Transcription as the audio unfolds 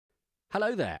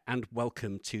Hello there and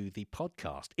welcome to the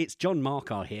podcast. It's John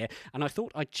Markar here, and I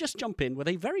thought I'd just jump in with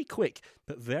a very quick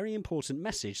but very important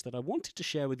message that I wanted to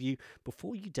share with you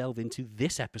before you delve into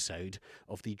this episode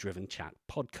of the Driven Chat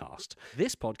podcast.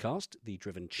 This podcast, the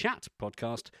Driven Chat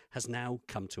podcast, has now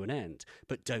come to an end.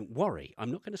 But don't worry,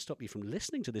 I'm not going to stop you from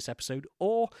listening to this episode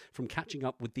or from catching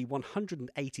up with the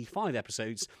 185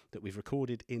 episodes that we've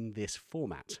recorded in this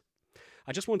format.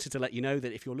 I just wanted to let you know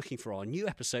that if you're looking for our new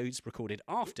episodes recorded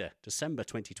after December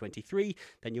 2023,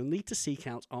 then you'll need to seek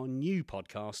out our new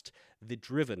podcast, The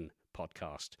Driven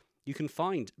Podcast. You can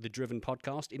find The Driven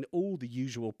Podcast in all the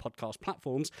usual podcast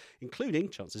platforms, including,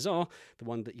 chances are, the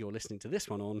one that you're listening to this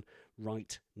one on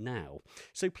right now.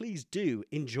 So please do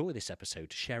enjoy this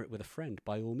episode, share it with a friend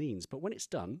by all means. But when it's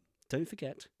done, don't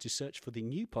forget to search for the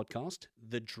new podcast,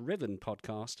 The Driven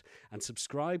Podcast, and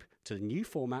subscribe to the new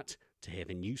format to hear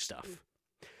the new stuff.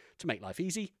 To make life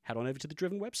easy, head on over to the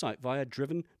Driven website via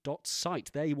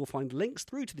driven.site. There you will find links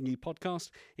through to the new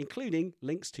podcast, including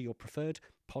links to your preferred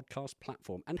podcast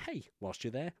platform. And hey, whilst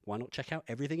you're there, why not check out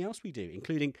everything else we do,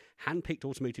 including hand-picked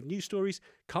automotive news stories,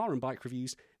 car and bike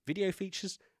reviews, video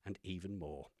features, and even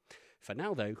more. For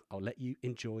now, though, I'll let you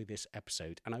enjoy this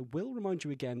episode, and I will remind you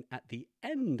again at the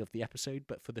end of the episode,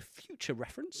 but for the future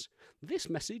reference, this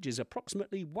message is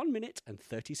approximately 1 minute and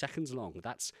 30 seconds long.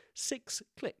 That's 6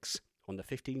 clicks on the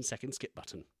 15-second skip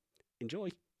button. Enjoy.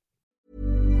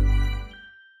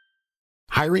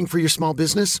 Hiring for your small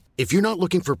business? If you're not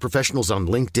looking for professionals on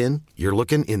LinkedIn, you're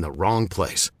looking in the wrong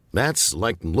place. That's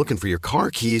like looking for your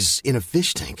car keys in a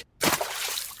fish tank.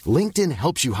 LinkedIn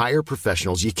helps you hire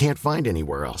professionals you can't find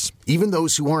anywhere else, even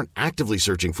those who aren't actively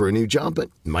searching for a new job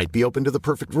but might be open to the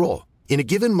perfect role. In a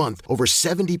given month, over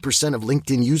 70% of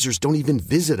LinkedIn users don't even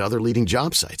visit other leading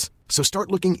job sites. So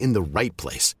start looking in the right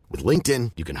place. With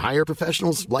LinkedIn, you can hire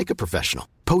professionals like a professional.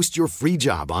 Post your free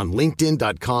job on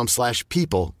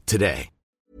linkedin.com/people today.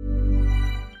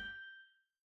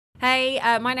 Hey,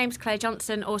 my name's Claire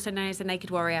Johnson, also known as the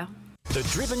Naked Warrior. The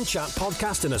Driven Chat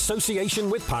podcast in association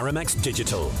with Paramex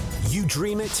Digital. You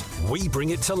dream it, we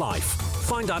bring it to life.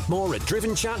 Find out more at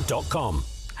drivenchat.com.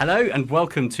 Hello and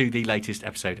welcome to the latest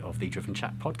episode of the Driven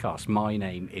Chat podcast. My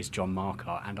name is John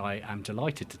Markar and I am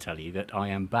delighted to tell you that I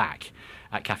am back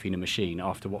at Caffeine and Machine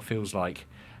after what feels like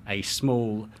a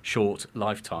small, short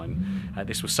lifetime.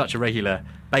 This was such a regular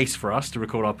base for us to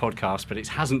record our podcast, but it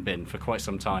hasn't been for quite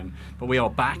some time. But we are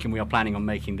back and we are planning on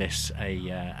making this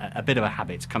a bit of a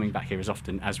habit, coming back here as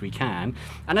often as we can.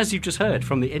 And as you've just heard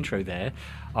from the intro there,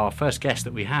 our first guest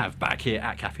that we have back here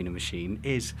at Caffeine and Machine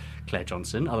is Claire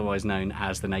Johnson, otherwise known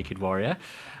as the Naked Warrior.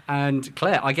 And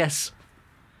Claire, I guess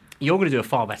you're going to do a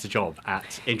far better job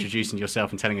at introducing yourself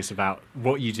and telling us about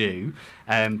what you do.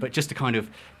 But just to kind of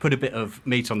put a bit of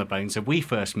meat on the bone, so we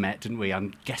first met, didn't we?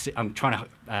 I'm trying to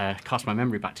cast my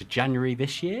memory back to January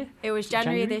this year. It was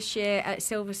January this year at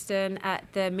Silverstone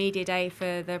at the media day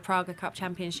for the Praga Cup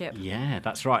Championship. Yeah,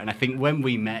 that's right. And I think when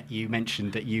we met, you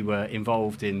mentioned that you were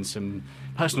involved in some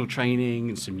personal training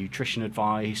and some nutrition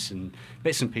advice and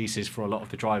bits and pieces for a lot of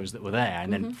the drivers that were there.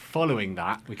 And then following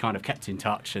that, we kind of kept in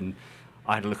touch, and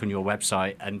I had a look on your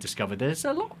website and discovered there's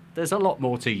a lot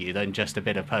more to you than just a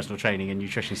bit of personal training and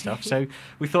nutrition stuff. So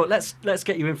we thought let's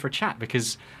get you in for a chat,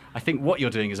 because I think what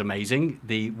you're doing is amazing.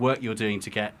 The work you're doing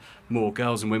to get more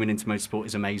girls and women into motorsport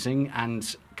is amazing,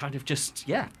 and kind of just,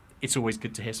 it's always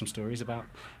good to hear some stories about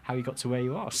how you got to where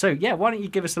you are. So why don't you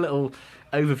give us a little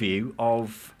overview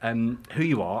of who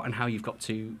you are and how you've got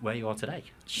to where you are today?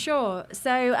 Sure.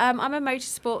 So I'm a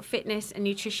motorsport fitness and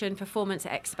nutrition performance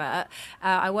expert.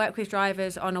 I work with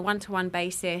drivers on a one-to-one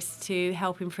basis to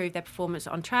help improve their performance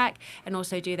on track and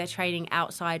also do their training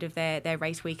outside of their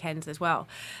race weekends as well.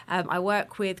 I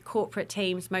work with corporate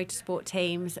teams, motorsport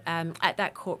teams at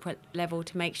that corporate level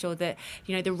to make sure that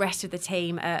the rest of the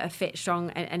team are fit, strong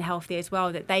and healthy as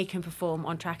well, that they can perform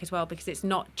on track as well, because it's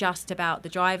not just about the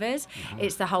drivers,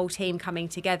 it's the whole team coming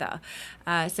together.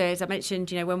 So as I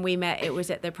mentioned, when we met, it was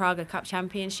at the Praga Cup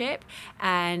Championship,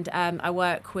 and I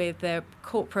work with the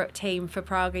corporate team for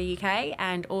Praga UK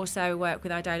and also work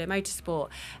with Idola Motorsport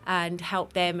and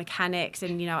help their mechanics,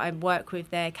 and I work with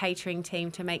their catering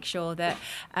team to make sure that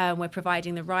we're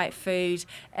providing the right food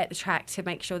at the track to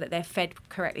make sure that they're fed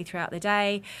correctly throughout the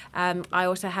day. I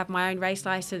also have my own race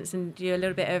license and do a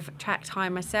little bit of track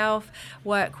time myself,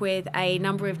 work with a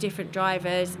number of different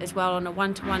drivers as well on a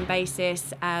one-to-one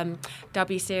basis,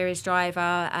 W Series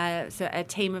driver, a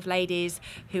team of ladies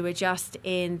who are just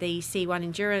in the C1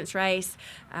 endurance race.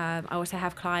 I also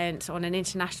have clients on an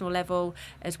international level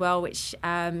as well, which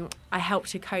I help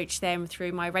to coach them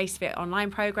through my RaceFit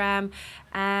online program.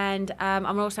 And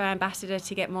I'm also ambassador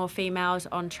to get more females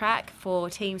on track for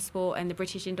team sport and the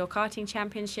British Indoor Karting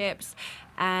Championships.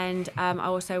 And I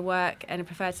also work and a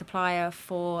preferred supplier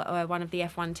for one of the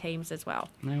F1 teams as well.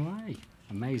 No way.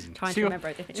 Amazing. Trying to remember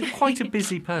everything. So you're quite a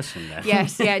busy person then.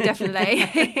 Yes, yeah,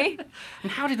 definitely.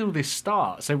 And how did all this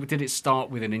start? So did it start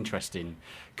with an interest in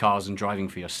cars and driving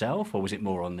for yourself, or was it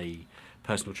more on the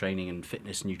personal training and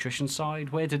fitness nutrition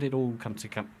side? Where did it all come to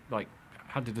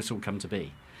how did this all come to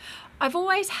be? I've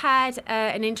always had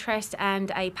an interest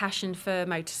and a passion for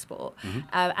motorsport,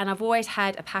 and I've always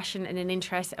had a passion and an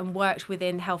interest and worked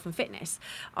within health and fitness.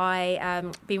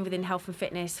 I've been within health and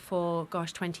fitness for,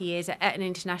 20 years at an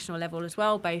international level as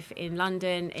well, both in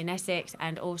London, in Essex,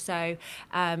 and also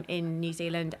in New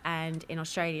Zealand and in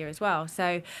Australia as well.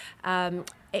 So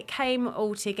it came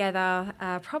all together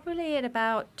probably at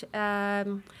about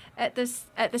at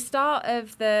the start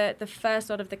of the first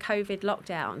sort of the COVID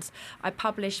lockdowns. I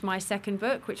published my second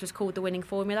book, which was called The Winning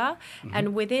Formula,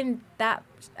 and within that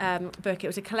book, it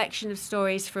was a collection of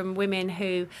stories from women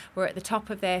who were at the top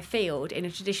of their field in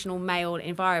a traditional male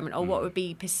environment, or what would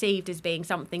be perceived as being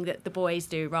something that the boys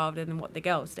do rather than what the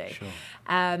girls do. Sure.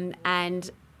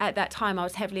 And at that time, I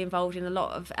was heavily involved in a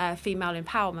lot of female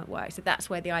empowerment work. So that's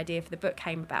where the idea for the book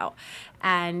came about.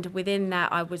 And within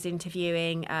that, I was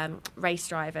interviewing race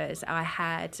drivers. I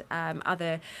had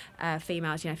other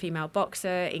females, female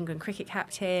boxer, England cricket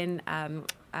captain,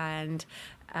 and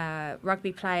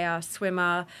rugby player,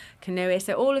 swimmer, canoeist.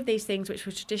 So all of these things which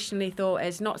were traditionally thought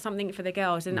as not something for the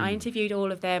girls. And I interviewed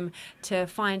all of them to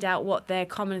find out what their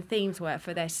common themes were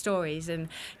for their stories, and,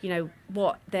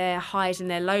 what their highs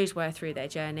and their lows were through their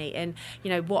journey, and,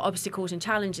 what obstacles and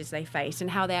challenges they faced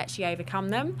and how they actually overcome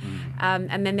them.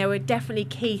 And then there were definitely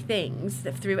key things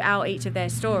that throughout each of their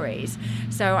stories.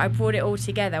 So I brought it all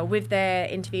together with their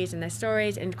interviews and their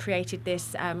stories and created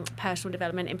this personal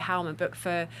development empowerment book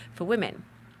for women.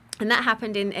 And that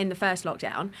happened in the first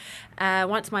lockdown.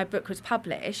 Once my book was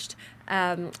published,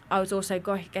 I was also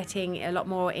getting a lot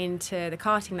more into the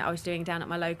karting that I was doing down at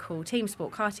my local team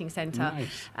sport karting centre.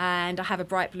 Nice. And I have a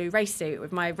bright blue race suit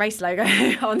with my race logo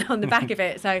on the back of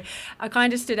it. So I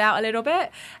kind of stood out a little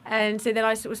bit. And so then I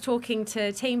was talking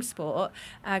to Team Sport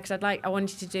because I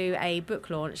wanted to do a book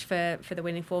launch for the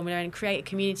Winning Formula and create a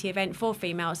community event for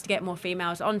females to get more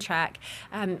females on track.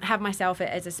 Have myself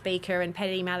as a speaker, and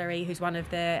Penny Mallory, who's one of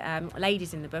the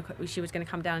ladies in the book, she was going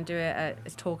to come down and do a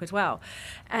talk as well.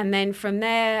 And then from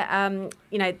there,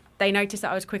 they noticed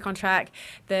that I was quick on track.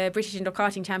 The British Indoor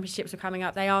Karting Championships were coming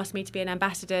up. They asked me to be an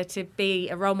ambassador, to be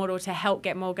a role model, to help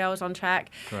get more girls on track.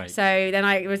 Great. So then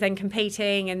I was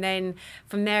competing, and then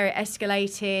from there it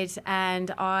escalated,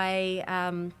 and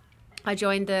I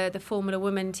joined the Formula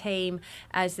Women team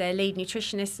as their lead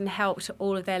nutritionist and helped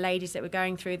all of their ladies that were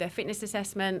going through their fitness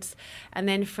assessments. And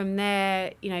then from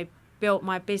there, built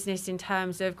my business in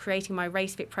terms of creating my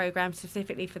RaceFit program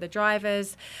specifically for the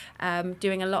drivers,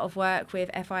 doing a lot of work with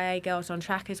FIA Girls on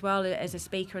Track as well as a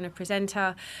speaker and a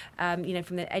presenter, from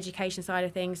the education side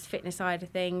of things, fitness side of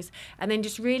things, and then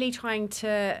just really trying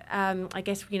to,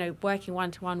 working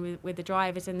one-to-one with the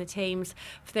drivers and the teams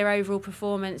for their overall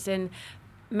performance, and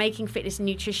making fitness and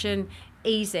nutrition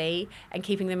easy and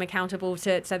keeping them accountable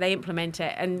so they implement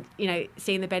it, and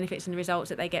seeing the benefits and the results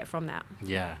that they get from that.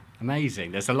 Yeah,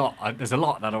 amazing. There's a lot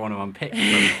that I want to unpick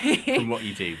from what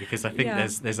you do, because I think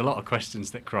there's a lot of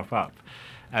questions that crop up.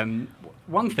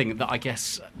 One thing that I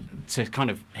guess to kind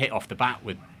of hit off the bat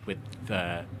with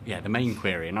the main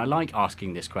query, and I like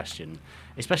asking this question,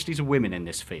 especially to women in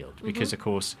this field, because of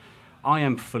course I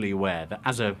am fully aware that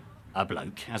as a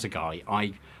bloke, as a guy,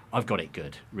 I've got it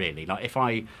good, really. Like, if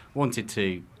I wanted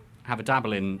to have a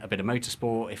dabble in a bit of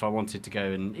motorsport, if I wanted to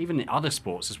go, and even in other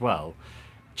sports as well,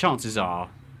 chances are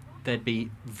there'd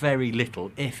be very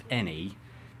little, if any,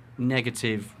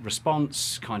 negative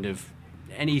response, kind of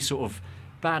any sort of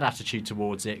bad attitude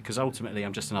towards it, because ultimately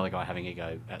I'm just another guy having a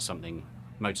go at something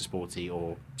motorsporty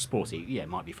or sporty. Yeah, it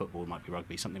might be football, it might be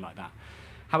rugby, something like that.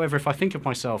 However, if I think of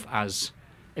myself as,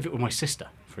 if it were my sister,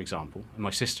 for example, and my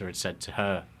sister had said to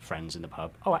her friends in the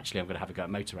pub, oh, actually, I'm going to have a go at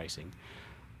motor racing,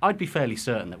 I'd be fairly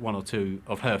certain that one or two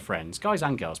of her friends, guys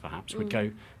and girls perhaps, would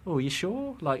go, oh, are you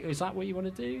sure? Like, is that what you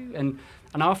want to do? And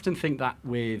I often think that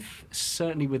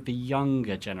certainly with the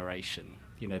younger generation,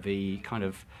 the kind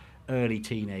of early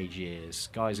teenage years,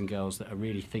 guys and girls that are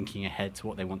really thinking ahead to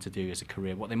what they want to do as a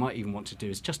career, what they might even want to do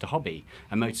as just a hobby,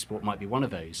 and motorsport might be one of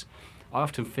those. I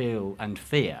often feel and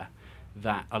fear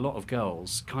that a lot of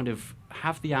girls kind of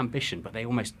have the ambition, but they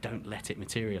almost don't let it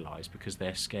materialise because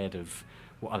they're scared of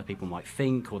what other people might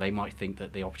think, or they might think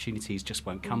that the opportunities just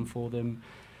won't come for them.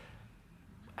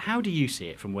 How do you see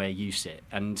it from where you sit?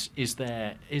 And is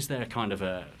there kind of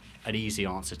an easy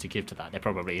answer to give to that? There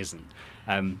probably isn't.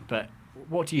 But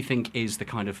what do you think is the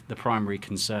kind of the primary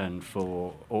concern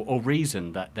for, or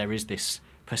reason that there is this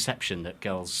perception that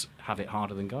girls have it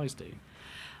harder than guys do?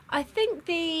 I think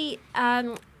the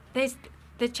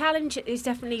challenge is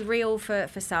definitely real for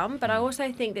some, but I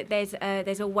also think that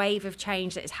there's a wave of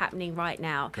change that is happening right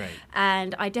now. Great.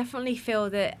 And I definitely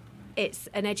feel that it's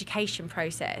an education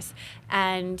process,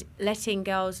 and letting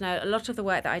girls know. A lot of the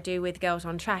work that I do with Girls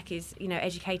on Track is,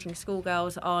 educating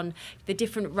schoolgirls on the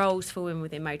different roles for women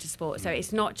within motorsport. So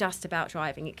it's not just about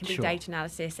driving. It can be data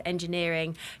analysis,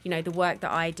 engineering, the work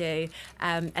that I do,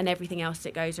 and everything else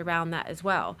that goes around that as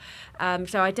well.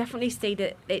 So I definitely see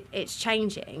that it's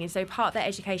changing. And so part of that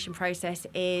education process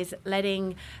is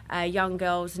letting young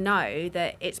girls know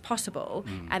that it's possible,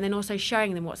 and then also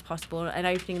showing them what's possible and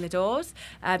opening the doors.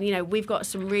 We've got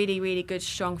some really, really good,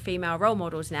 strong female role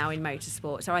models now in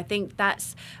motorsport. So I think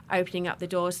that's opening up the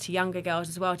doors to younger girls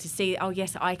as well to see, oh,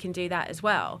 yes, I can do that as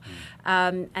well.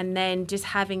 And then just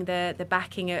having the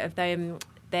backing of them,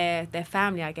 their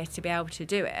family, I guess, to be able to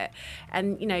do it.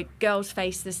 And, girls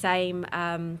face the same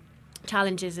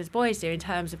challenges as boys do in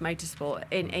terms of motorsport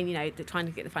in trying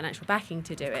to get the financial backing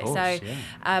to do it. Course, so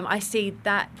I see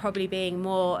that probably being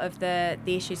more of the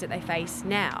issues that they face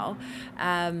now.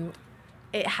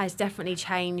 It has definitely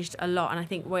changed a lot, and I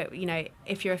think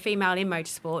if you're a female in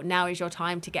motorsport, now is your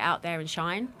time to get out there and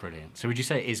shine. Brilliant. So would you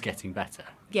say it is getting better?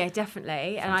 Yeah,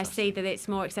 definitely. Fantastic. And I see that it's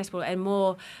more accessible and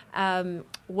more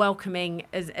welcoming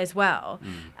as well.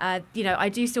 I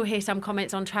do still hear some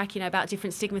comments on track, about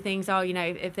different stigma things. Oh,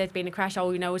 if there's been a crash,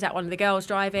 was that one of the girls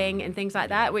driving and things like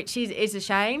that, which is a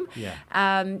shame.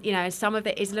 Yeah. Some of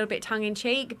it is a little bit tongue in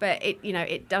cheek, but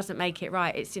it doesn't make it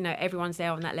right. It's everyone's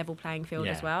there on that level playing field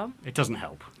as well. It doesn't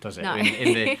help, does it? No.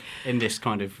 in this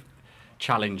kind of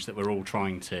challenge that we're all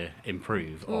trying to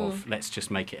improve of let's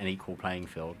just make it an equal playing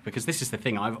field, because this is the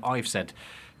thing I've said,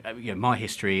 my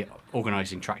history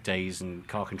organising track days and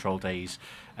car control days,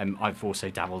 I've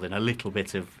also dabbled in a little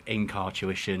bit of in-car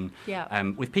tuition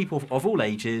with people of all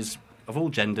ages, of all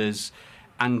genders,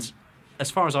 and as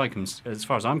far as I'm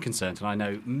concerned, and I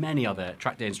know many other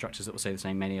track day instructors that will say the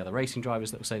same, many other racing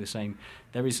drivers that will say the same,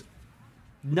 there is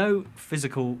no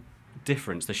physical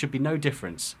difference. There should be no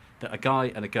difference that a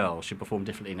guy and a girl should perform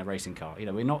differently in a racing car.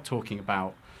 We're not talking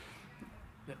about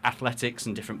athletics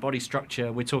and different body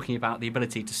structure. We're talking about the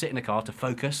ability to sit in a car, to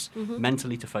focus,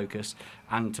 mentally to focus,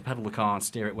 and to pedal the car and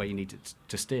steer it where you need it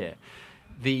to steer.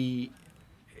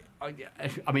 I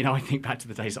think back to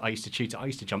the days that I used to tutor. I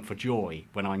used to jump for joy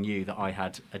when I knew that I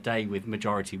had a day with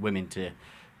majority women to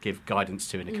give guidance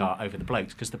to in a car over the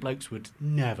blokes, because the blokes would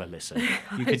never listen.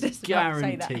 You could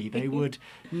guarantee they would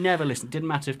never listen. Didn't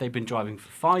matter if they'd been driving for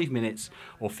 5 minutes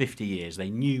or 50 years. They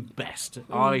knew best.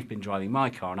 I've been driving my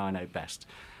car and I know best.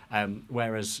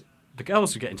 Whereas the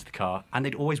girls would get into the car and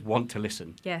they'd always want to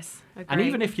listen. Yes, agreed. And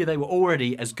even if they were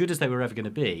already as good as they were ever going to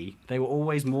be, they were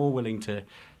always more willing to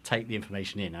take the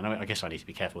information in. And I guess I need to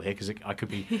be careful here, because I could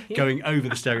be going over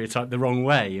the stereotype the wrong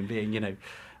way and being,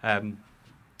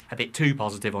 a bit too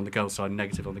positive on the girl side and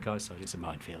negative on the guy side. It's a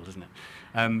minefield, isn't it?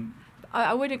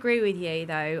 I would agree with you,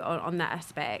 though, on that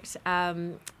aspect.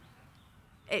 But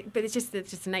it's just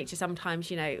the nature sometimes,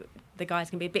 the guys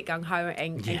can be a bit gung-ho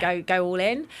and go all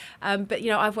in. But,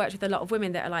 I've worked with a lot of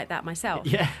women that are like that myself.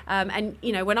 Yeah. And,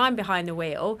 when I'm behind the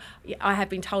wheel, I have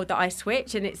been told that I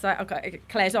switch, and it's like, okay,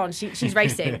 Claire's on, she's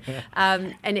racing.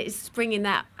 And it's bringing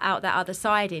that out, that other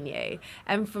side in you.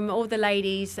 And from all the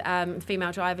ladies,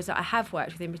 female drivers that I have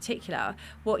worked with in particular,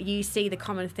 what you see the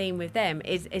common theme with them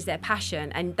is their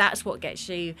passion. And that's what gets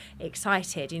you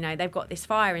excited. They've got this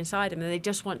fire inside them and they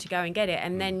just want to go and get it.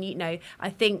 And then, I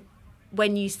think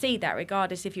when you see that,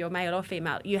 regardless if you're male or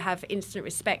female, you have instant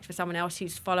respect for someone else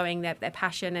who's following their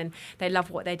passion and they love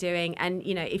what they're doing. And,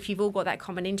 if you've all got that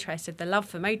common interest of the love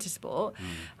for motorsport,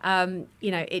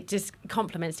 it just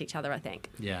complements each other, I think.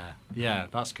 Yeah,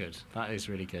 that's good. That is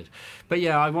really good. But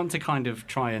yeah, I want to kind of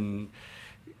try and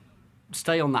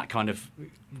stay on that kind of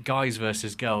guys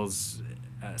versus girls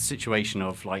situation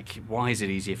of like, why is it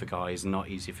easier for guys and not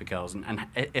easier for girls? And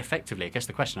effectively, I guess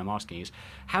the question I'm asking is,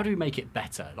 how do we make it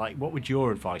better? Like, what would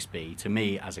your advice be to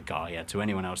me as a guy, to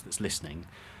anyone else that's listening,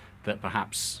 that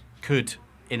perhaps could,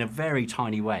 in a very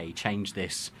tiny way, change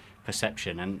this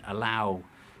perception and allow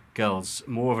girls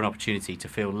more of an opportunity to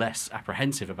feel less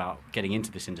apprehensive about getting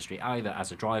into this industry, either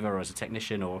as a driver or as a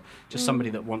technician or just somebody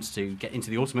that wants to get into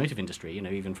the automotive industry,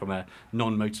 even from a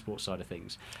non-motorsport side of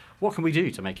things. What can we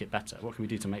do to make it better? What can we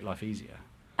do to make life easier?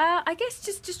 I guess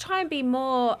just try and be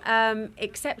more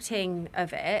accepting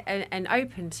of it and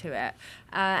open to it.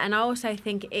 And I also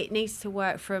think it needs to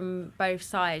work from both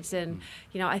sides. And,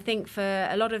 I think for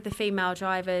a lot of the female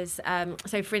drivers,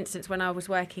 so for instance, when I was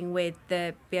working with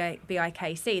the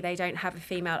BIKC, they don't have a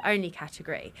female-only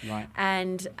category. Right.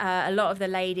 And a lot of the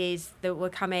ladies that were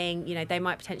coming, they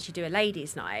might potentially do a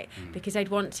ladies' night because they'd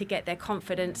want to get their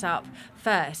confidence up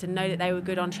first and know that they were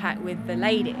good on track with the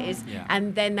ladies. Yeah.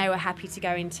 And then they were happy to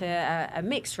go into a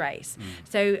mixed race.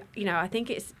 So, I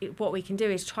think what we can do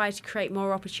is try to create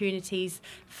more opportunities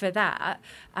for that,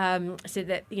 so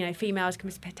that females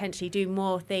can potentially do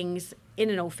more things in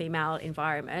an all-female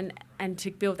environment and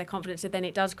to build their confidence, so then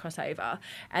it does cross over,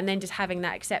 and then just having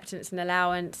that acceptance and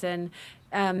allowance and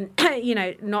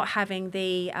not having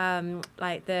the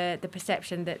the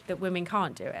perception that women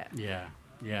can't do it.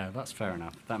 Yeah, that's fair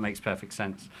enough. That makes perfect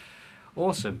sense.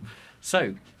 Awesome.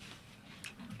 So,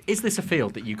 is this a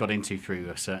field that you got into through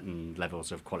a certain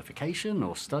levels of qualification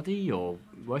or study or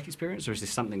work experience, or is this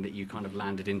something that you kind of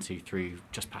landed into through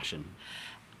just passion?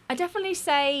 I definitely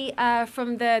say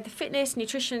from the fitness,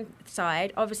 nutrition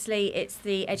side, obviously it's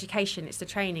the education, it's the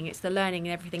training, it's the learning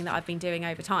and everything that I've been doing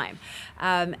over time.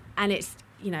 And it's,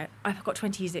 I've got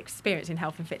 20 years experience in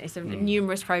health and fitness and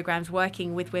numerous programs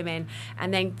working with women,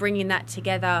 and then bringing that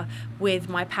together with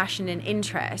my passion and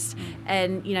interest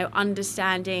and,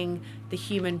 understanding the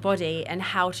human body and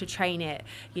how to train it.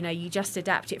 You just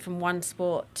adapt it from one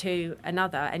sport to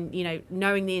another, and,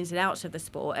 knowing the ins and outs of the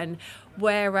sport. And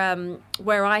where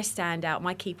I stand out,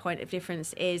 my key point of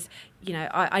difference is,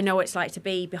 I know what it's like to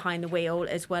be behind the wheel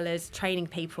as well as training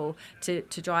people to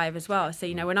drive as well. So,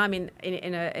 when I'm in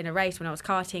a race, when I was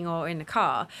karting or in a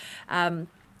car,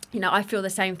 I feel the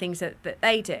same things that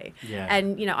they do. Yeah.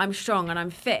 And, I'm strong and I'm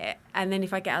fit. And then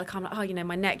if I get out of the car, I'm like,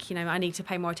 my neck, I need to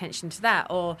pay more attention to that.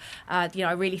 Or, I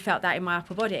really felt that in my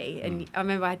upper body. And I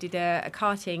remember I did a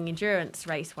karting endurance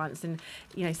race once, and,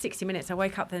 60 minutes, I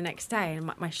woke up the next day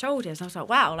and my shoulders, I was like,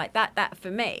 wow, like that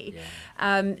for me.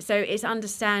 Yeah. So it's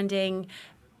understanding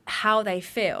how they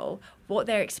feel, what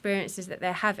their experiences that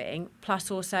they're having, plus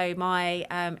also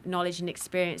my knowledge and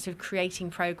experience of creating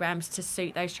programs to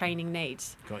suit those training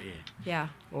needs. Got you. Yeah.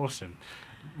 Awesome.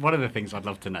 One of the things I'd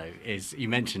love to know is, you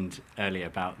mentioned earlier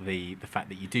about the fact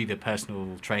that you do the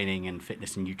personal training and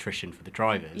fitness and nutrition for the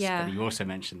drivers, Yeah. but you also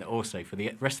mentioned that also for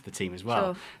the rest of the team as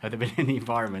well. Sure. Have there been any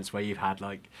environments where you've had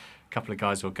like a couple of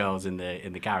guys or girls in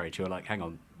the garage who are like, hang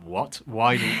on, what?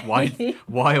 Why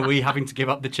are we having to give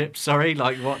up the chips? Sorry,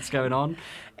 like what's going on?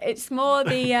 It's more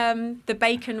the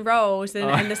bacon rolls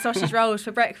and the sausage rolls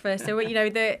for breakfast. So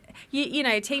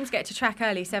teams get to track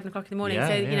early, 7 o'clock in the morning. Yeah,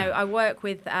 so yeah. I work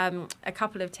with a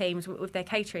couple of teams with their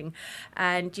catering,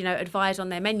 and advise on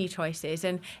their menu choices.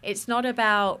 And it's not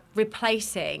about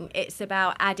replacing; it's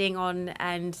about adding on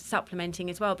and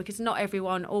supplementing as well, because not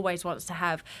everyone always wants to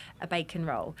have a bacon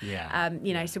roll.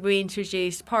 Yeah. So we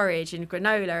introduced porridge and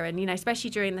granola, and especially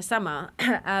during the summer.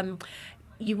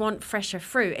 You want fresher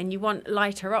fruit and you want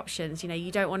lighter options.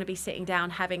 You don't want to be sitting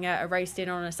down having a roast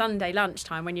dinner on a Sunday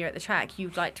lunchtime when you're at the track.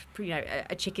 You'd like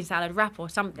a chicken salad wrap or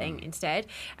something instead,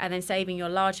 and then saving your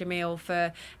larger meal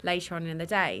for later on in the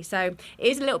day. So it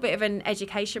is a little bit of an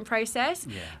education process.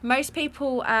 Yeah. Most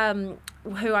people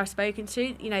who I've spoken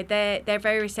to, they're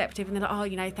very receptive, and they're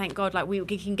like, oh, thank God, like we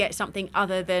can get something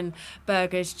other than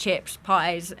burgers, chips,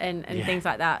 pies, and things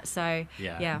like that. So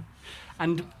yeah.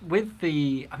 And with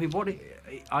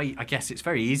I guess it's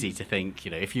very easy to think,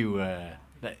 if you were,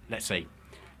 let's say,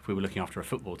 if we were looking after a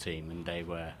football team and they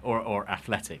were, or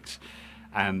athletics,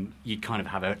 you'd kind of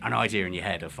have an idea in your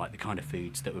head of like the kind of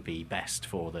foods that would be best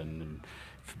for them,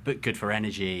 but good for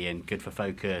energy and good for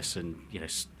focus and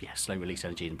slow release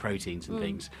energy and proteins and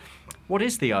things. What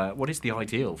is the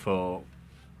ideal for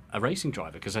a racing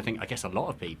driver? Because I guess a lot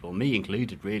of people, me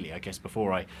included, really, I guess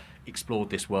before I explored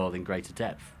this world in greater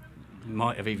depth,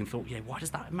 might have even thought, why does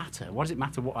that matter? Why does it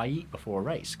matter what I eat before a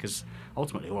race? Because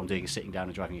ultimately all I'm doing is sitting down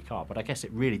and driving a car. But I guess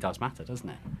it really does matter, doesn't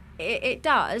it? It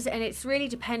does, and it's really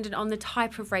dependent on the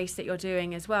type of race that you're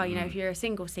doing as well. If you're a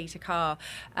single-seater car,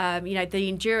 the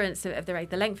endurance of the race,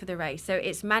 the length of the race. So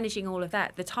it's managing all of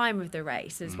that, the time of the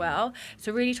race as well.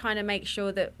 So really trying to make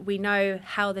sure that we know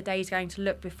how the day is going to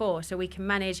look before, so we can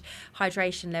manage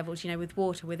hydration levels, with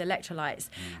water, with electrolytes.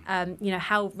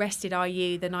 How rested are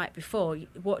you the night before?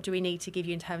 What do we need to give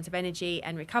you in terms of energy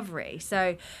and recovery?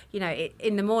 So,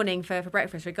 in the morning for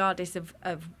breakfast, regardless of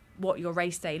what your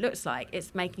race day looks like.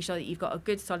 It's making sure that you've got a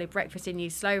good solid breakfast in you,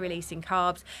 slow releasing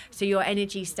carbs, so your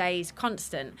energy stays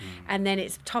constant. And then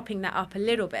it's topping that up a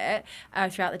little bit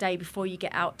throughout the day before you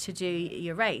get out to do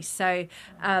your race. So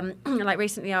like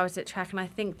recently I was at track, and I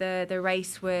think the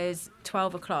race was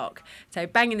 12 o'clock. So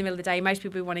bang in the middle of the day, most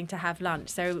people are wanting to have lunch.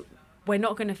 So we're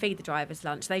not going to feed the drivers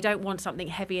lunch. They don't want something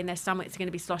heavy in their stomach that's going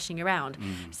to be sloshing around.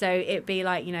 So it'd be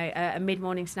like, a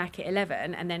mid-morning snack at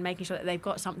 11, and then making sure that they've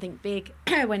got something big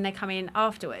when they come in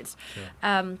afterwards.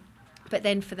 Sure. But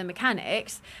then for the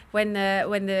mechanics, when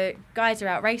the guys are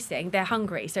out racing, they're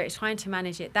hungry, so it's trying to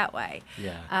manage it that way.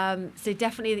 So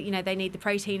definitely, they need the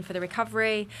protein for the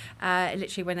recovery.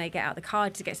 Literally, when they get out of the car,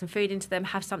 to get some food into them,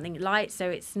 have something light, so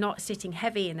it's not sitting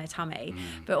heavy in their tummy.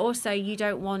 But also, you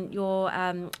don't want your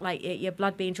your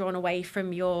blood being drawn away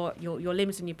from your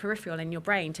limbs and your peripheral and your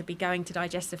brain to be going to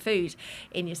digest the food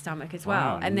in your stomach as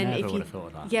well. Wow, and then never if would you have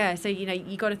thought of that. so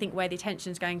you got to think where the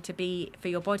attention's going to be for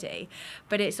your body.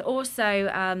 But it's also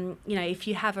if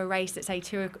you have a race at say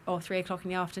 2 or 3 o'clock in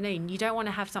the afternoon, you don't want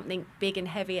to have something big and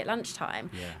heavy at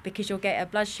lunchtime, because you'll get a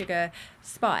blood sugar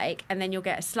spike and then you'll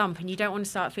get a slump, and you don't want to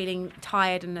start feeling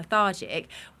tired and lethargic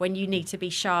when you need to be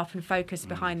sharp and focused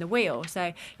behind the wheel.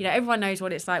 So everyone knows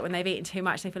what it's like when they've eaten too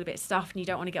much, they feel a bit stuffed and you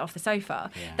don't want to get off the sofa.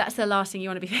 That's the last thing you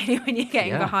want to be feeling when you're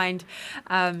getting behind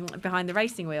the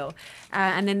racing wheel.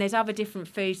 And then there's other different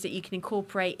foods that you can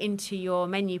incorporate into your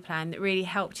menu plan that really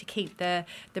help to keep the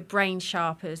brain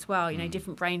sharp as well.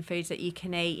 Different brain foods that you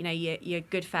can eat, your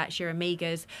good fats, your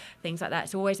omegas, things like that.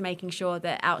 So always making sure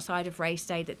that outside of race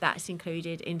day that's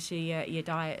included into your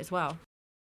diet as well.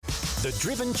 The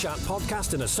Driven Chat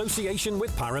podcast in association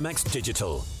with Paramex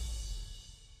Digital.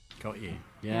 Got you.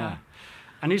 Yeah.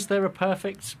 And is there a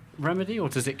perfect remedy, or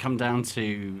does it come down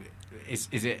to, is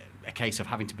it a case of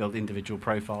having to build individual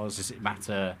profiles? Does it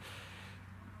matter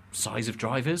size of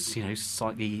drivers,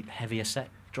 slightly heavier set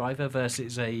driver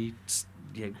versus a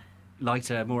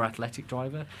lighter, more athletic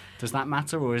driver? Does that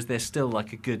matter, or is there still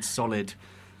like a good solid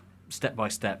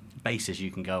step-by-step basis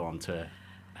you can go on to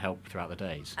help throughout the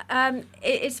days?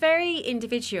 It's very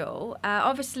individual.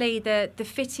 Obviously, the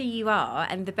fitter you are,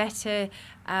 and the better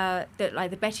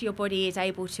the better your body is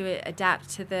able to adapt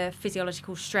to the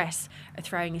physiological stress of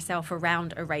throwing yourself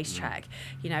around a racetrack.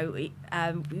 We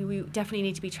definitely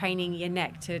need to be training your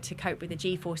neck to cope with the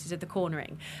G-forces of the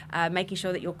cornering, making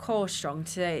sure that your core's strong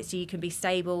so you can be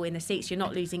stable in the seats. You're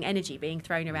not losing energy being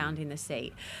thrown around in the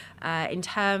seat. In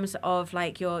terms of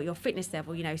your fitness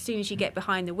level, as soon as you get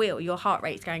behind the wheel, your heart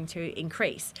rate's going to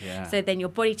increase. So then your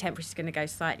body temperature is going to go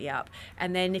slightly up.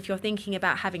 And then if you're thinking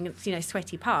about having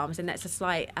sweaty palms, then that's a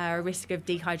slight risk of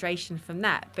dehydration from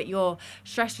that. But your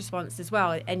stress response as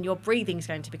well, and your breathing is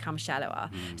going to become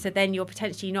shallower. So then you're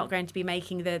potentially not going to be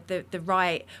making the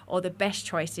right or the best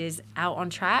choices out on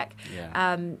track.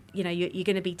 You're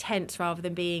going to be tense rather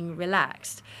than being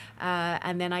relaxed.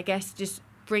 And then I guess just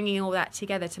bringing all that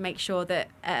together to make sure that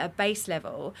at a base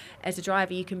level, as a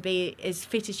driver, you can be as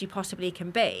fit as you possibly can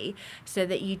be, so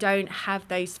that you don't have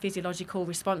those physiological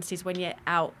responses when you're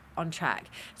out on track.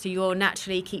 So you'll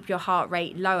naturally keep your heart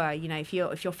rate lower. If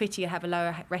you're fitter, you have a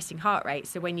lower resting heart rate.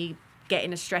 So when you get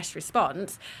in a stress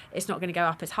response, it's not going to go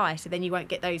up as high. So then you won't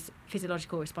get those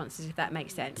physiological responses, if that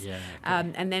makes sense.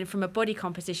 And then from a body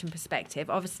composition perspective,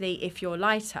 obviously, if you're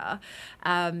lighter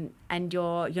and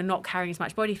you're not carrying as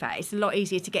much body fat, it's a lot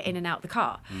easier to get in and out the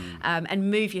car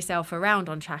and move yourself around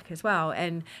on track as well.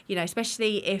 And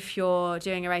especially if you're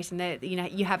doing a race and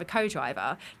you have a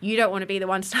co-driver, you don't want to be the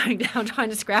one slowing down trying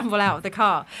to scramble out of the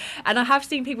car. And I have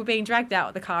seen people being dragged out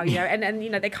of the car, and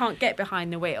they can't get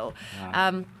behind the wheel.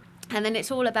 And then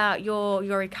it's all about your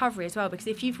recovery as well, because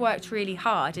if you've worked really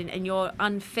hard and you're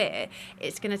unfit,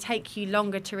 it's going to take you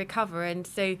longer to recover. And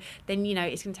so then,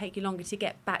 it's going to take you longer to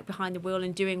get back behind the wheel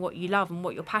and doing what you love and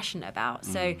what you're passionate about.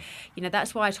 So,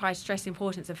 that's why I try to stress the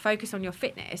importance of focus on your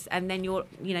fitness, and then you'll,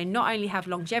 not only have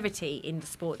longevity in the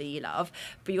sport that you love,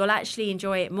 but you'll actually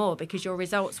enjoy it more because your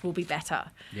results will be better.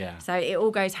 So it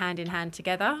all goes hand in hand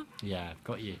together.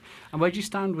 Got you. And where do you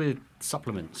stand with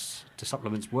supplements? Do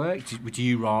supplements work? Would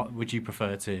you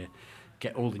prefer to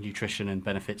get all the nutrition and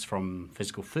benefits from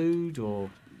physical food, or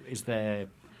is there?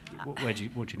 What do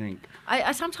you think?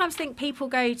 I sometimes think people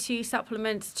go to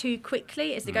supplements too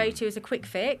quickly as the go-to as a quick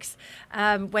fix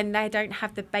when they don't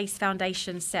have the base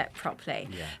foundation set properly.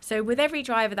 So with every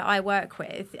driver that I work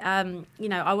with, I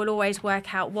will always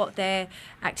work out what their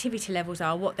activity levels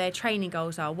are, what their training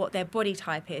goals are, what their body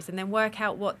type is, and then work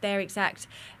out what their exact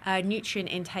nutrient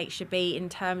intake should be in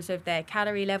terms of their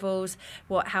calorie levels,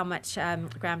 how much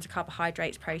grams of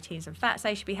carbohydrates, proteins and fats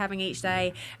they should be having each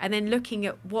day, and then looking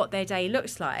at what their day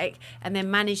looks like like, and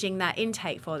then managing that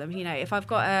intake for them. If I've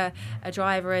got a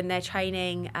driver and they're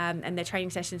training and their training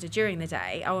sessions are during the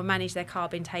day, I will manage their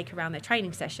carb intake around their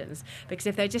training sessions, because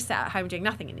if they're just sat at home doing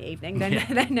nothing in the evening, then,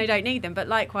 then they don't need them. But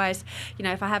likewise,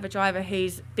 if I have a driver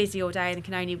who's busy all day and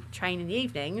can only train in the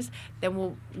evenings, then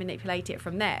we'll manipulate it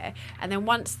from there. And then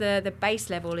once the base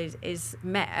level is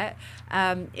met,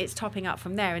 it's topping up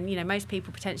from there. And most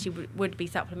people potentially would be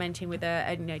supplementing with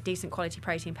a decent quality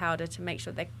protein powder to make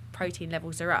sure their protein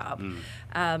levels are up.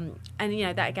 And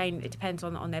that again, it depends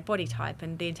on their body type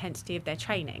and the intensity of their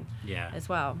training as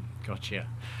well. Gotcha.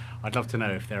 I'd love to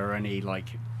know if there are any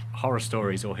horror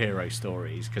stories or hero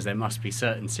stories, because there must be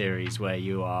certain series where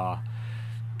you are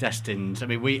destined. I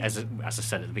mean, we, as I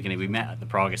said at the beginning, we met at the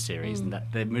Praga series, and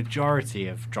that the majority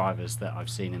of drivers that I've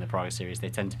seen in the Praga series,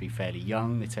 they tend to be fairly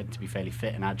young, they tend to be fairly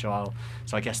fit and agile,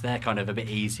 so I guess they're kind of a bit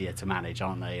easier to manage,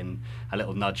 aren't they? And a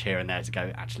little nudge here and there to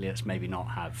go, actually, let's maybe not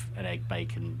have an egg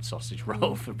bacon sausage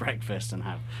roll for breakfast and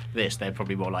have this. They're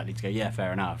probably more likely to go, yeah,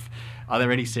 fair enough. Are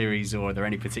there any series, or are there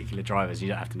any particular drivers, you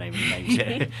don't have to name any names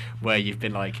here, where you've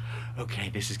been like, okay,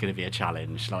 this is going to be a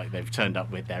challenge, like they've turned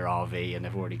up with their RV and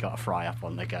they've already got a fry up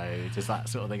on the go? Does that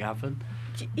sort of thing happen?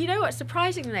 You know what?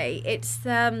 Surprisingly, it's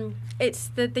the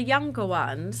younger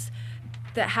ones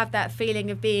that have that feeling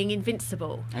of being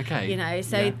invincible. Okay.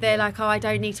 So they're like, oh, I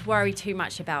don't need to worry too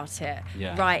much about it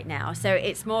right now. So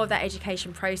it's more of that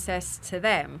education process to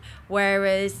them.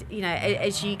 Whereas,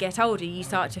 as you get older, you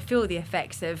start to feel the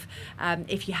effects of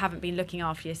if you haven't been looking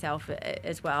after yourself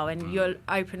as well, and you're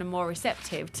open and more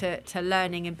receptive to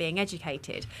learning and being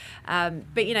educated.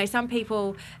 But, some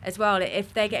people as well,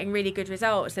 if they're getting really good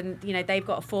results and, they've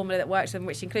got a formula that works for them,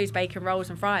 which includes bacon rolls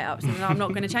and fry-ups, and I'm not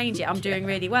going to change it, I'm doing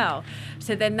really well.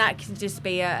 So then that can just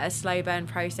be a slow burn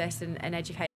process and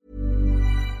education.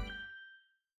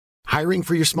 Hiring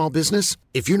for your small business?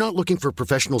 If you're not looking for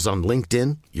professionals on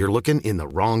LinkedIn, you're looking in the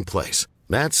wrong place.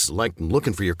 That's like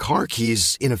looking for your car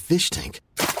keys in a fish tank.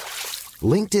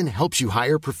 LinkedIn helps you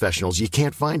hire professionals you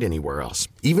can't find anywhere else,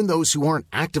 even those who aren't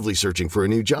actively searching for a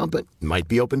new job but might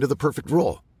be open to the perfect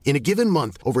role. In a given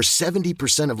month, over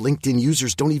 70% of LinkedIn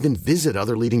users don't even visit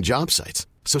other leading job sites.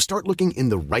 So start looking in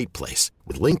the right place.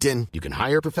 With LinkedIn, you can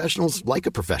hire professionals like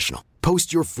a professional.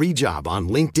 Post your free job on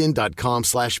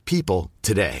linkedin.com/people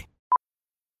today.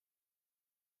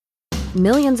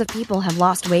 Millions of people have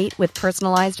lost weight with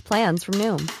personalized plans from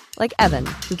Noom. Like Evan,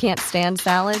 who can't stand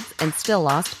salads and still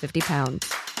lost 50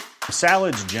 pounds.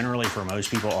 Salads generally for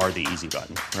most people are the easy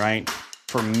button, right?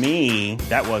 For me,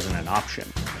 that wasn't an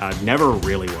option. I never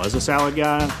really was a salad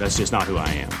guy. That's just not who I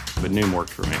am. But Noom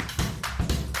worked for me.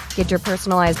 Get your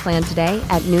personalized plan today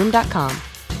at Noom.com.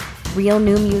 Real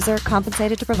Noom user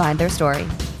compensated to provide their story.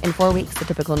 In 4 weeks, the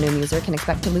typical Noom user can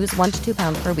expect to lose 1 to 2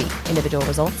 pounds per week. Individual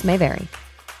results may vary.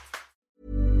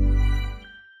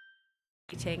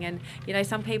 And,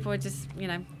 some people are just,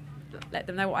 let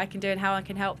them know what I can do and how I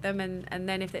can help them. And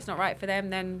then if it's not right for them,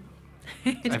 then...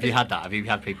 Have you had that? Have you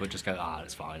had people just go,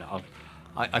 that's fine,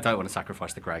 I don't want to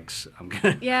sacrifice the Gregs, I'm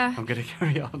gonna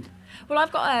carry on? Well,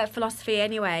 I've got a philosophy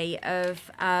anyway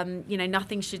of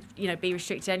nothing should be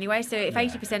restricted anyway. So if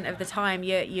 80% of the time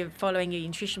you're following your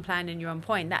nutrition plan and you're on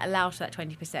point, that allows for that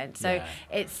 20%. So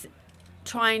it's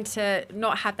trying to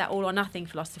not have that all or nothing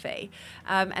philosophy.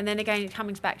 And then again, it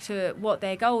comes back to what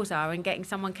their goals are and getting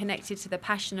someone connected to the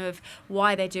passion of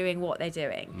why they're doing what they're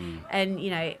doing. And,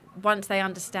 once they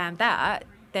understand that,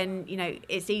 then,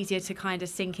 it's easier to kind of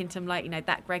sink into them, like,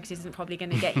 that Greggs isn't probably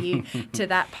going to get you to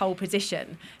that pole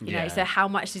position. You know, so how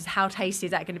tasty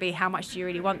is that going to be? How much do you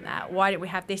really want that? Why don't we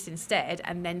have this instead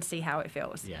and then see how it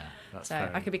feels? Yeah, that's so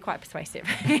fair. I could be quite persuasive.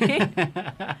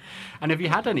 And have you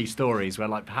had any stories where,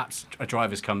 like, perhaps a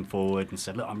driver's come forward and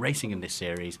said, look, I'm racing in this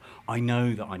series, I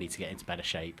know that I need to get into better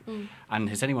shape. And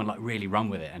has anyone, like, really run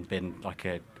with it and been, like,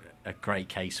 a great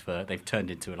case for, they've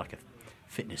turned into, like, a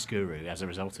fitness guru as a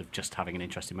result of just having an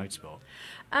interest in motorsport?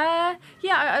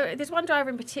 There's one driver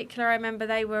in particular. I remember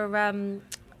they were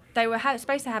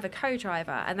supposed to have a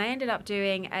co-driver, and they ended up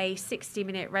doing a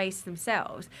 60-minute race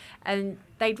themselves, and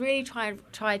they'd really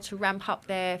tried to ramp up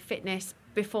their fitness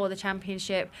before the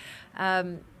championship,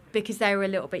 because they were a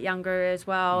little bit younger as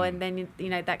well. And then,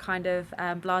 that kind of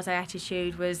blasé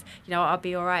attitude was, I'll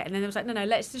be all right. And then it was like, no,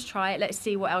 let's just try it. Let's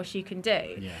see what else you can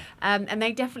do. Yeah. And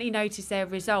they definitely noticed their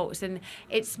results. And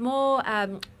it's more,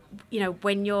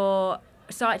 when you're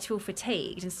starting to feel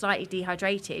fatigued and slightly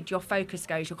dehydrated, your focus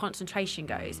goes, your concentration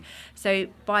goes. So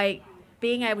by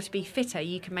being able to be fitter,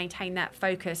 you can maintain that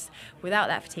focus without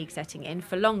that fatigue setting in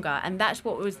for longer, and that's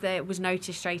what was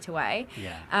noticed straight away.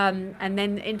 And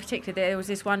then in particular, there was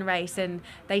this one race, and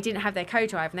they didn't have their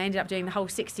co-driver, and they ended up doing the whole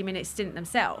 60-minute stint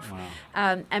themselves.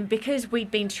 And because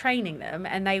we'd been training them,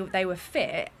 and they were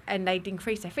fit, and they'd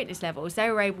increased their fitness levels, they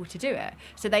were able to do it,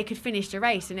 so they could finish the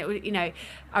race. And it was,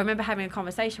 I remember having a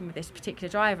conversation with this particular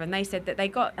driver, and they said that they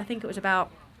got, I think it was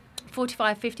about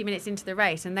 45-50 minutes into the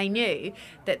race, and they knew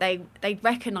that they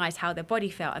recognised how their body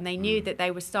felt, and they knew that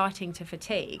they were starting to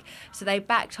fatigue, so they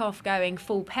backed off going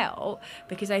full pelt,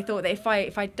 because they thought that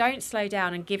if I don't slow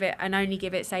down and only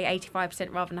give it say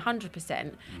 85% rather than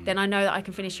 100%, then I know that I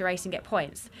can finish the race and get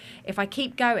points. If I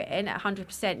keep going at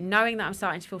 100%, knowing that I'm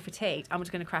starting to feel fatigued, I'm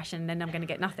just going to crash and then I'm going to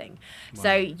get nothing.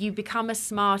 So you become a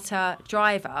smarter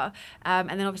driver, and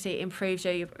then obviously it improves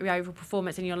your overall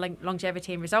performance and your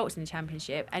longevity and results in the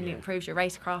championship, and it improves your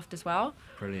racecraft as well.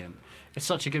 Brilliant. It's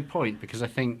such a good point, because I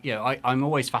think, I'm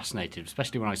always fascinated,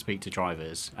 especially when I speak to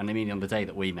drivers. And I mean, on the day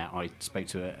that we met, I spoke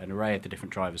to an array of the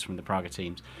different drivers from the Praga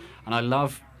teams. And I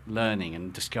love learning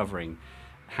and discovering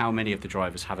how many of the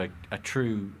drivers have a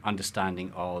true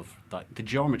understanding of like the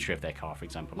geometry of their car, for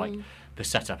example, like the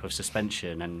setup of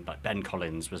suspension. And like Ben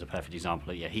Collins was a perfect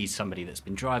example. He's somebody that's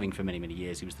been driving for many, many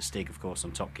years. He was the Stig, of course,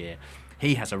 on Top Gear.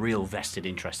 He has a real vested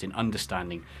interest in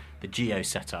understanding the geo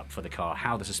setup for the car,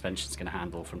 how the suspension's going to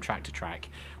handle from track to track,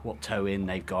 what toe-in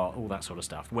they've got, all that sort of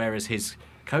stuff. Whereas his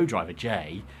co-driver,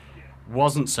 Jay,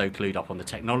 wasn't so clued up on the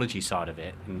technology side of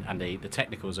it and the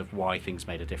technicals of why things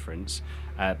made a difference,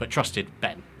 but trusted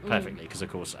Ben perfectly, because,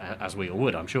 of course, as we all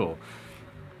would, I'm sure.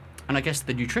 And I guess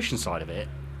the nutrition side of it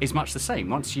is much the same.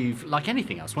 Once you've, like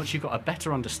anything else, once you've got a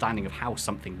better understanding of how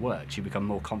something works, you become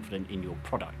more confident in your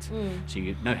product. So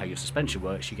you know how your suspension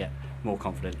works, you get more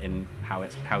confident in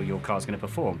how your car's going to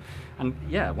perform. And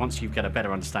once you get a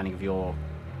better understanding of your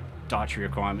dietary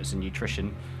requirements and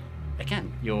nutrition,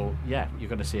 again, you're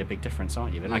going to see a big difference,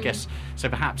 aren't you? And I guess, so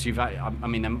perhaps there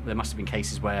must have been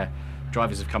cases where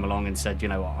drivers have come along and said,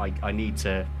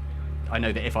 I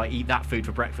know that if I eat that food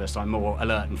for breakfast, I'm more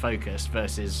alert and focused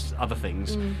versus other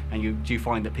things. And do you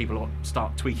find that people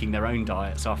start tweaking their own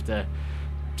diets after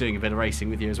doing a bit of racing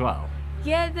with you as well?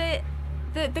 Yeah,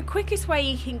 the quickest way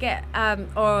you can get,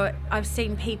 or I've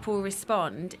seen people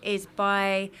respond, is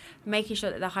by making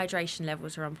sure that the hydration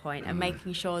levels are on point, and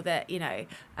making sure that,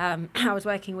 I was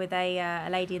working with a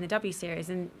lady in the W Series,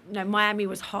 and Miami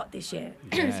was hot this year.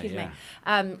 Excuse me.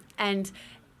 And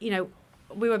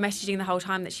we were messaging the whole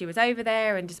time that she was over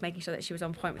there, and just making sure that she was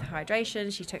on point with her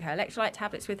hydration. She took her electrolyte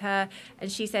tablets with her,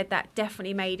 and she said that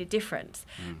definitely made a difference.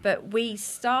 But we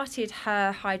started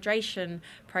her hydration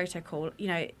protocol,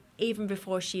 even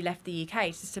before she left the UK,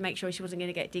 just to make sure she wasn't going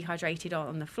to get dehydrated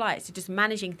on the flight. So just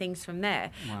managing things from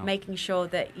there, making sure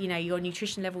that your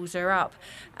nutrition levels are up,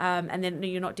 and then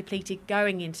you're not depleted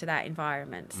going into that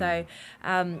environment. So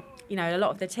a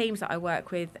lot of the teams that I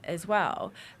work with as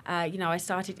well, I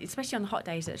started, especially on the hot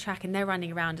days at the track, and they're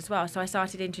running around as well, so I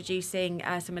started introducing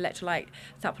some electrolyte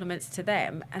supplements to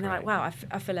them, and they're like, wow,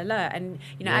 I feel alert. And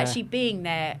actually being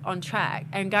there on track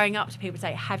and going up to people and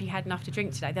say, have you had enough to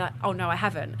drink today? They're like, oh no, I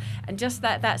haven't. And just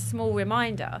that small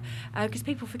reminder, because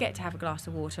people forget to have a glass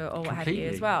of water or what have you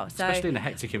as well. So, especially in a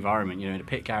hectic environment, in a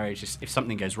pit garage, if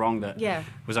something goes wrong that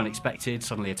was unexpected,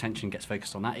 suddenly attention gets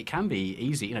focused on that. It can be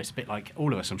easy. It's a bit like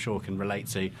all of us, I'm sure, can relate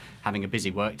to having a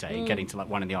busy work day and getting to like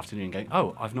 1 in the afternoon and going,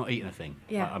 oh, I've not eaten a thing.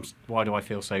 Why do I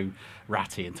feel so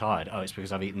ratty and tired? Oh, it's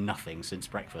because I've eaten nothing since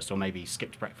breakfast, or maybe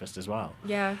skipped breakfast as well.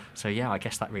 So I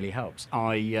guess that really helps.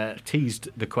 I teased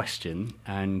the question,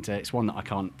 and it's one that I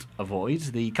can't avoid.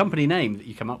 The company name that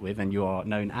you come up with, and you are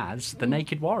known as the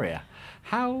Naked Warrior.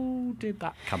 How did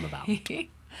that come about?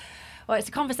 Well, it's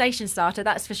a conversation starter,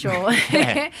 that's for sure.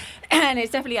 And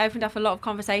it's definitely opened up a lot of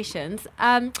conversations.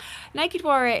 Naked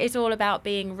Warrior is all about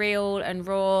being real and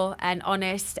raw and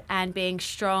honest, and being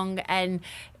strong and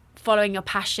following your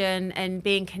passion, and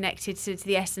being connected to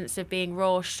the essence of being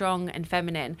raw, strong and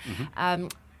feminine.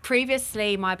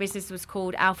 Previously, my business was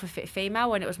called Alpha Fit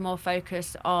Female, when it was more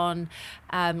focused on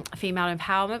female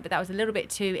empowerment, but that was a little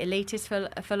bit too elitist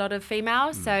for a lot of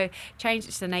females. So changed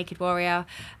it to the Naked Warrior,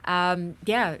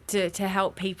 to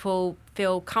help people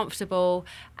feel comfortable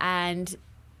and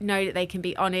know that they can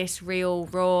be honest, real,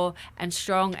 raw and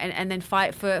strong, and then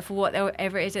fight for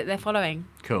whatever it is that they're following.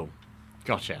 Cool.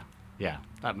 Gotcha. Yeah.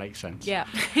 That makes sense. Yeah.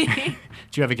 Do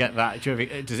you ever get that?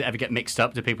 Does it ever get mixed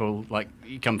up? Do people, like,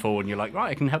 you come forward and you're like,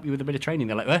 right, I can help you with a bit of training?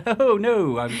 They're like, oh,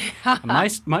 no,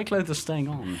 my clothes are staying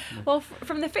on. Well,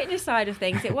 from the fitness side of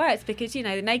things, it works because, you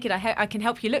know, naked, I can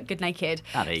help you look good naked.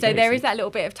 There is that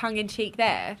little bit of tongue-in-cheek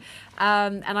there.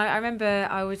 And I remember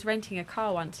I was renting a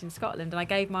car once in Scotland, and I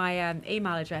gave my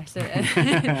email address.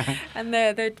 And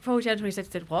the poor gentleman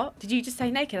said, what? Did you just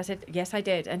say naked? I said, yes, I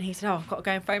did. And he said, oh, I've got to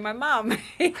go and phone my mum.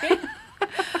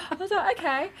 I was like,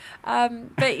 okay.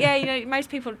 But yeah, you know, most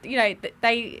people, you know,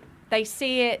 they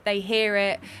see it, they hear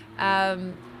it,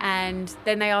 and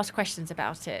then they ask questions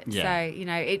about it. Yeah. So, you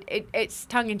know, it's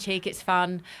tongue-in-cheek, it's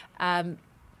fun,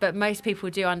 but most people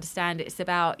do understand it's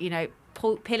about, you know,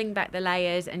 peeling back the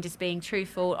layers and just being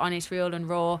truthful, honest, real and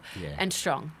raw and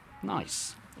strong.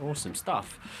 Nice. Awesome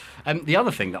stuff. The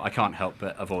other thing that I can't help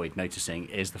but avoid noticing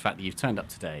is the fact that you've turned up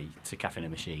today to Cafe in a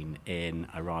Machine in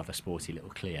a rather sporty little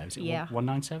Clio. Is it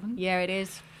 197? Yeah, it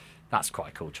is. That's quite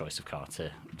a cool choice of car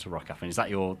to rock up in. Is that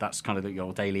that's kind of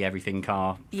your daily everything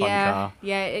car, fun car?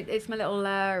 Yeah, it's my little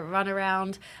run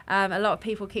around. A lot of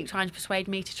people keep trying to persuade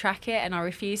me to track it, and I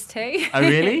refuse to. Oh,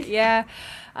 really? Yeah.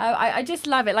 I just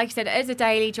love it. Like I said, as a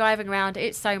daily driving around,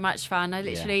 it's so much fun. I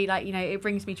literally, like, you know, it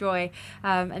brings me joy.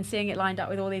 And seeing it lined up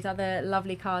with all these other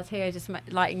lovely cars here is just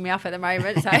lighting me up at the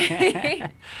moment. So.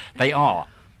 They are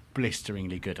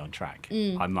blisteringly good on track.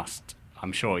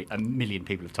 I'm sure a million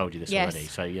people have told you this already.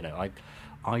 So, you know,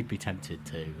 I'd be tempted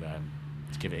to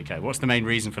give it a go. What's the main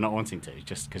reason for not wanting to?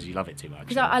 Just because you love it too much?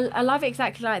 Because I love it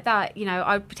exactly like that. You know,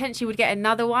 I potentially would get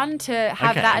another one to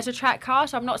have that as a track car.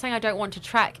 So I'm not saying I don't want to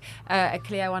track a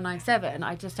Clio 197.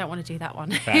 I just don't want to do that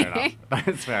one. Fair enough.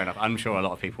 That's fair enough. I'm sure a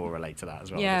lot of people will relate to that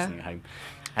as well, listening at home.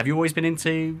 Have you always been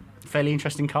into fairly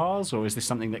interesting cars, or is this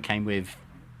something that came with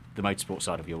the motorsport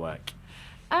side of your work?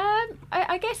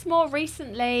 I guess more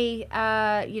recently,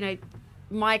 you know,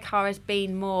 my car has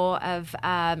been more of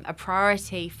a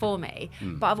priority for me,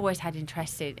 but I've always had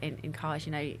interest in cars,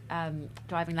 you know,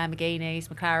 driving Lamborghinis,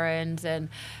 McLarens and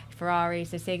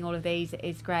Ferraris, so seeing all of these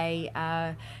is great.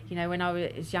 You know, when I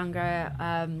was younger,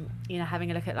 you know,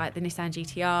 having a look at like the Nissan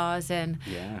GTRs and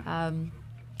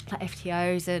like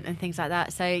FTOs and things like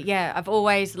that. So yeah, I've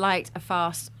always liked a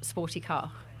fast, sporty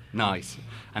car. Nice.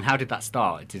 And how did that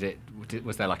start?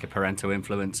 Was there like a parental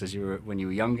influence when you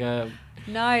were younger?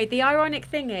 No, the ironic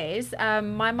thing is,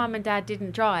 my mum and dad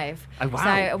didn't drive. Oh, wow.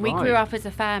 And we grew up as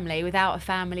a family without a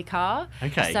family car.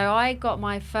 Okay. So I got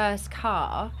my first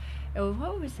car.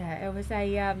 What was it? It was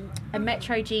a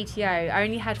Metro GTO. I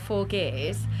only had 4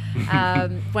 gears.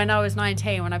 When I was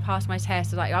 19, when I passed my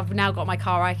test, I was like, I've now got my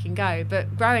car, I can go.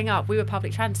 But growing up, we were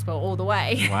public transport all the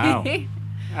way. Wow.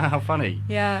 How funny.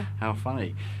 Yeah. How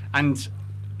funny. And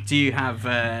do you have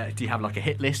like a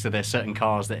hit list? Are there certain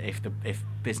cars that if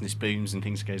business booms and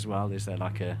things goes well, is there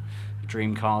like a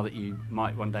dream car that you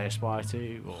might one day aspire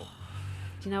to? Or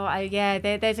do you know what?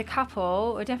 There's a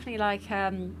couple. I definitely like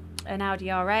an Audi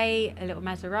R8, a little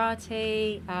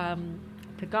Maserati,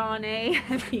 Pagani.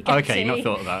 Okay, not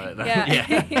thought about it then.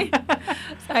 Yeah.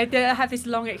 So I have this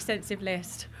long, extensive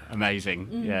list.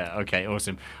 Amazing. Yeah, okay,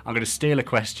 awesome. I'm going to steal a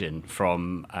question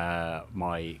from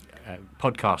my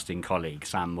podcasting colleague,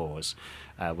 Sam Moores,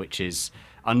 which is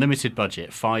unlimited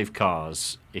budget, 5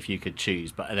 cars if you could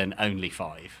choose, but then only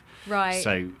 5. Right.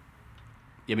 So,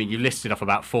 I mean, you listed off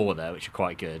about 4 there, which are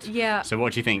quite good. Yeah. So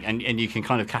what do you think? And you can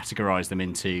kind of categorise them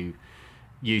into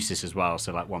uses as well.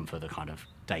 So like one for the kind of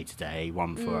day-to-day,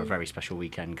 one for a very special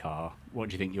weekend car. What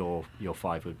do you think your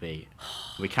 5 would be?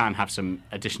 We can have some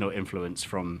additional influence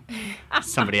from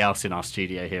somebody else in our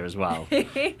studio here as well,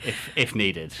 if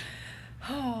needed.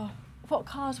 Oh, what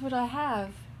cars would I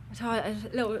have? A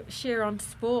little Chiron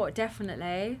Sport,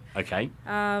 definitely. Okay,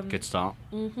 good start.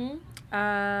 What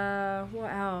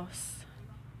else?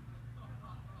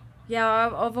 Yeah,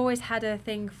 I've always had a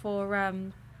thing for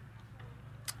an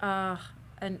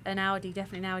Audi,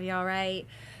 definitely an Audi R8.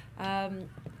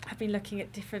 I've been looking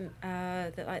at different,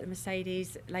 like the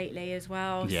Mercedes lately as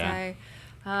well. Yeah.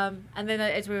 So, and then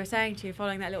as we were saying to you,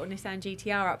 following that little Nissan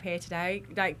GTR up here today,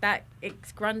 like that,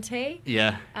 it's grunty.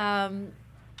 Yeah.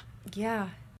 Yeah.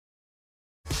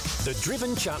 The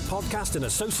Driven Chat podcast in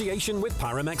association with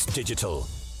Paramex Digital.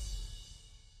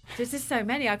 There's just so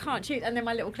many, I can't choose. And then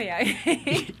my little Clio.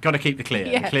 Got to keep the Clio.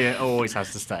 Yeah. The Clio always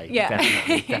has to stay. Yeah.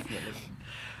 Definitely.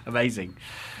 Amazing.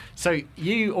 So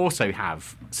you also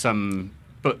have some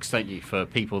books, don't you, for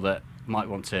people that might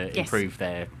want to Yes. improve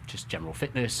their just general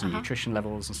fitness and nutrition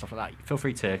levels and stuff like that, feel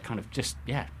free to kind of just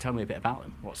tell me a bit about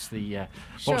them. What's the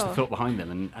Sure. thought behind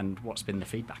them, and what's been the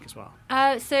feedback as well?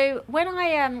 So when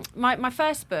I my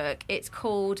first book, it's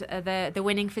called the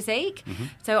Winning Physique.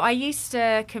 So I used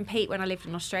to compete when I lived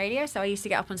in Australia. So I used to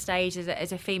get up on stage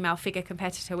as a female figure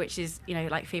competitor, which is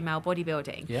like female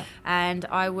bodybuilding. Yeah. And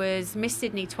I was Miss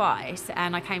Sydney twice,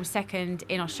 and I came second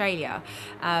in Australia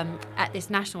at this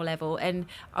national level. And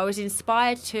I was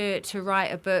inspired to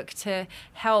write a book to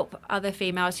help other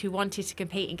females who wanted to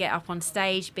compete and get up on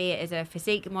stage, be it as a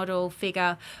physique model,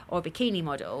 figure, or bikini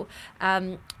model.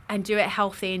 And do it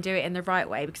healthy and do it in the right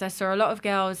way, because I saw a lot of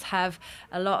girls have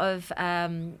a lot of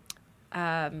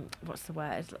what's the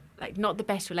word, like not the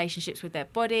best relationships with their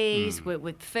bodies,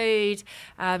 with food.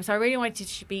 So I really wanted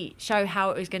to show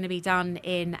how it was going to be done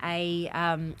in a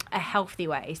healthy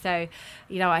way. So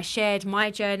I shared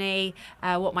my journey,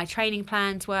 what my training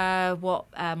plans were, what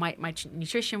my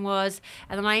nutrition was,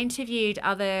 and then I interviewed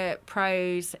other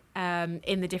pros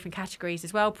in the different categories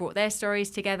as well, brought their stories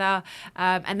together,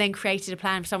 and then created a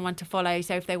plan for someone to follow.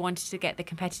 So if they wanted to get the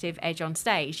competitive edge on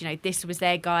stage, this was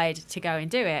their guide to go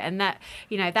and do it. And that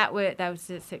was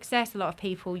a success. A lot of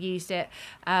people used it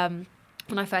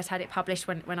when I first had it published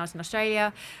when I was in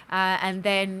Australia. And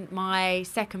then my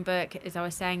second book, as I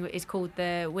was saying, is called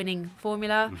The Winning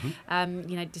Formula.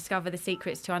 Discover the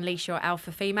secrets to unleash your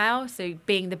alpha female. So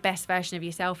being the best version of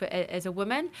yourself as a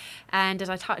woman. And as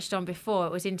I touched on before,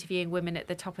 it was interviewing women at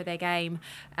the top of their game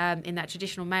in that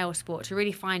traditional male sport to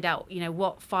really find out,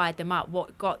 what fired them up,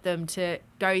 what got them to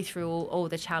go through all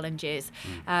the challenges.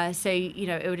 So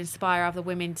it would inspire other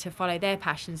women to follow their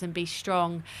passions and be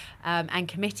strong and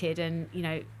committed, and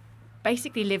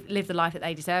basically live the life that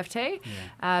they deserve to.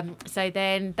 So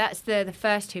then that's the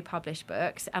first two published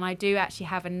books, and I do actually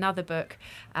have another book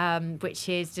which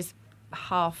is just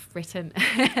half written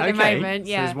at the moment.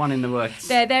 So there's one in the works.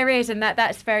 There is, and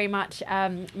that's very much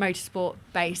motorsport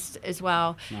based as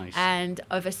well. Nice. And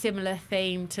of a similar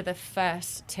theme to the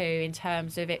first two in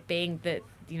terms of it being the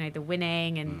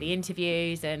winning and the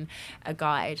interviews and a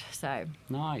guide. So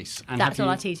nice. And that's all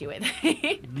I'll tease you with.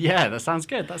 Yeah, that sounds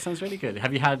good. That sounds really good.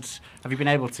 Have you been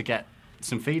able to get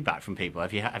some feedback from people?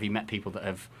 Have you met people that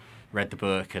have read the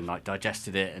book and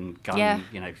digested it and gone,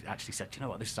 actually said,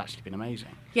 what, this has actually been amazing?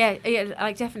 Yeah,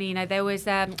 definitely. There was,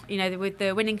 with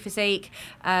the Winning Physique,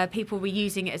 people were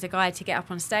using it as a guide to get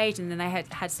up on stage, and then they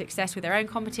had success with their own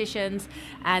competitions.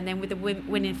 And then with the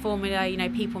Winning Formula,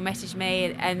 people message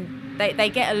me, and they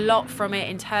get a lot from it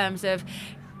in terms of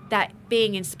that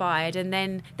being inspired, and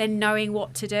then knowing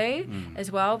what to do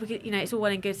as well, because it's all well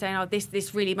and good saying,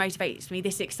 this really motivates me,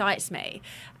 this excites me,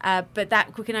 but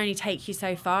that can only take you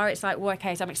so far. It's like, well,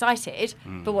 okay, so I'm excited,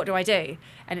 but what do I do?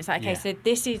 And it's like, okay, so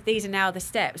these are now the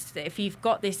steps that if you've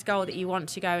got this goal that you want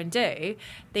to go and do,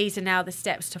 these are now the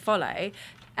steps to follow,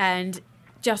 and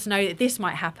just know that this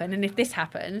might happen, and if this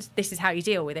happens, this is how you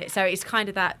deal with it. So it's kind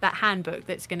of that handbook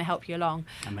that's going to help you along.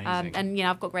 Amazing. And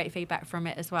I've got great feedback from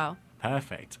it as well.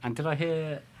 Perfect. And did I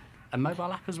hear a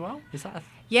mobile app as well? Is that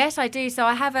Yes, I do. So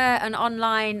I have an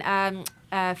online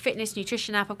fitness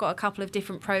nutrition app. I've got a couple of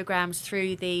different programs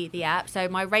through the app. So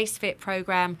my Race Fit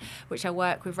program, which I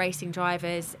work with racing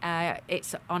drivers,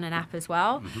 it's on an app as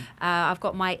well. I've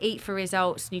got my Eat for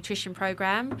Results nutrition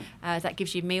program. That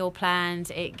gives you meal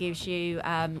plans. It gives you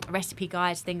recipe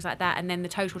guides, things like that. And then the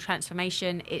Total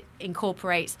Transformation, it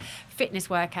incorporates fitness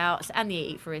workouts and the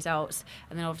Eat for Results.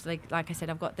 And then obviously, like I said,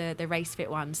 I've got the Race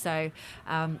Fit one. So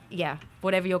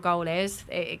whatever your goal is,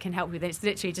 it can help with it. It's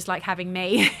literally just like having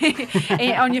me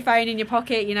on your phone in your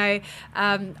pocket,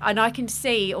 and I can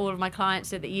see all of my clients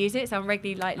that use it. So I'm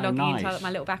regularly logging into my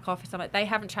little back office. I'm like, they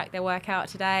haven't tracked their workout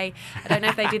today. I don't know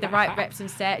if they did the right reps and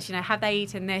sets. Have they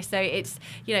eaten this? So it's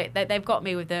they've got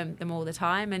me with them all the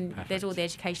time, and Perfect. There's all the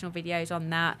educational videos on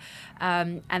that,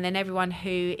 and then everyone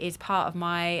who is part of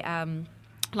my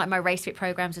my Race Fit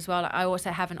programs as well. I also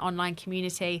have an online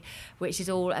community which is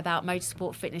all about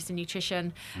motorsport, fitness and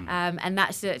nutrition, and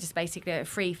that's just basically a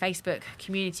free Facebook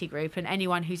community group, and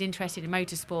anyone who's interested in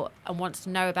motorsport and wants to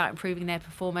know about improving their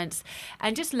performance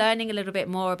and just learning a little bit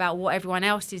more about what everyone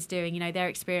else is doing, their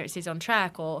experiences on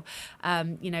track, or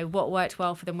what worked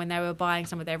well for them when they were buying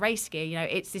some of their race gear.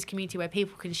 It's this community where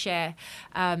people can share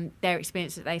their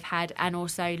experience that they've had, and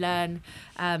also learn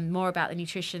more about the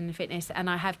nutrition and fitness. And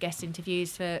I have guest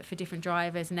interviews for different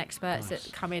drivers and experts that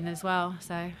come in as well.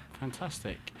 So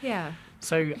fantastic. Yeah.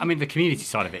 So the community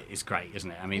side of it is great, isn't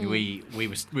it? We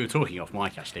were talking off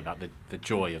mic actually about the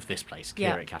joy of this place here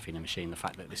at Caffeine and Machine. The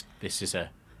fact that this is a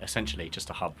essentially just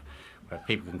a hub where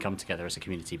people can come together as a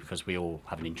community because we all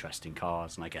have an interest in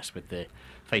cars. And I guess with the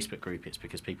Facebook group, it's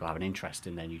because people have an interest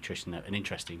in their nutrition, an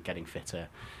interest in getting fitter,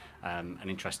 an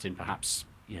interest in perhaps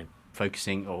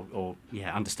focusing or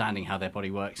understanding how their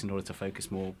body works in order to focus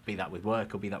more, be that with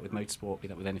work or be that with motorsport, be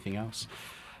that with anything else.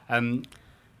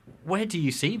 Where do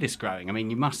you see this growing? I mean,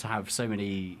 you must have so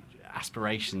many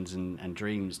aspirations and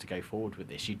dreams to go forward with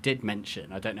this. You did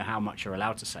mention, I don't know how much you're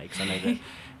allowed to say, because I know that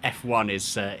F1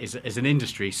 is an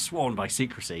industry sworn by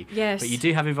secrecy. Yes. But you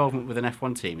do have involvement with an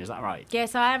F1 team, is that right?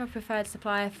 Yes, I am a preferred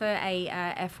supplier for a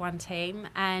F1 team,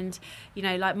 and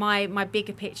like my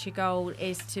bigger picture goal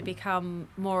is to become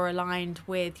more aligned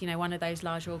with one of those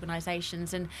larger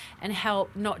organisations and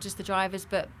help not just the drivers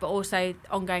but also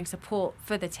ongoing support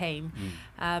for the team.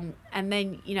 And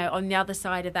then on the other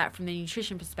side of that, from the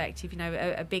nutrition perspective,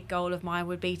 a big goal of mine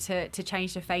would be to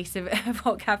change the face of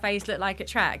what cafes look like at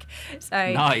track.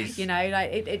 So nice.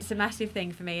 It's a massive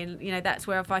thing for me, and that's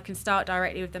where if I can start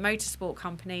directly with the motorsport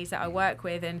companies that I work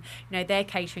with, and their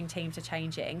catering teams are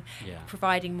changing,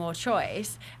 providing more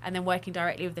choice, and then working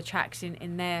directly with the tracks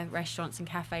in their restaurants and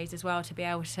cafes as well, to be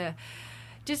able to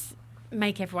just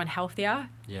make everyone healthier.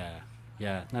 Yeah,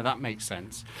 no, that makes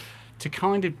sense. To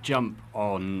kind of jump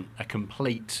on a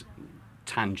complete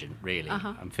tangent, really,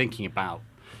 I'm thinking about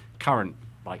current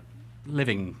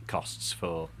living costs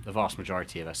for the vast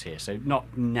majority of us here. So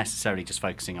not necessarily just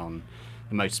focusing on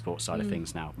the motorsport side of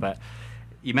things now, but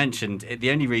you mentioned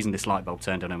the only reason this light bulb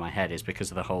turned on in my head is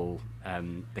because of the whole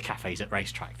the cafes at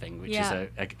racetrack thing, which is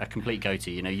a complete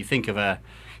go-to. You think of a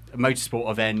motorsport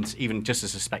event, even just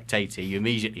as a spectator, you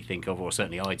immediately think of, or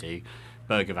certainly I do,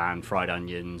 burger van, fried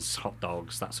onions, hot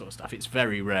dogs, that sort of stuff. It's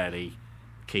very rarely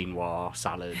quinoa,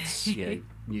 salads,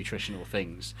 nutritional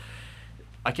things.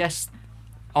 I guess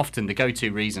often the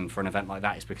go-to reason for an event like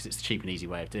that is because it's the cheap and easy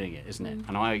way of doing it, isn't it?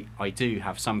 And I do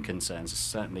have some concerns,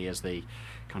 certainly as the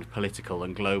kind of political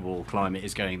and global climate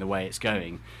is going the way it's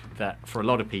going, that for a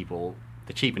lot of people,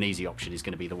 the cheap and easy option is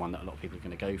going to be the one that a lot of people are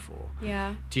going to go for.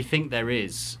 Yeah. Do you think there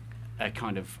is a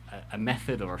kind of a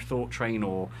method or a thought train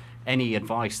or any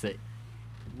advice that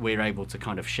we're able to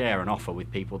kind of share and offer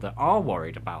with people that are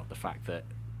worried about the fact that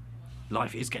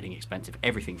life is getting expensive,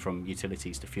 everything from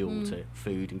utilities to fuel to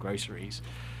food and groceries?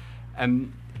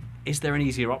 Is there an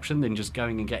easier option than just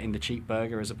going and getting the cheap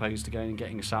burger as opposed to going and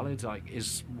getting a salad?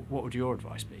 What would your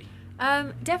advice be?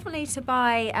 Definitely to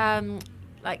buy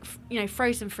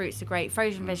frozen fruits are great,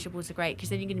 frozen vegetables are great, because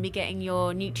then you're going to be getting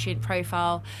your nutrient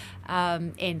profile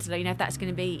in. So if that's going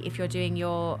to be if you're doing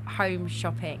your home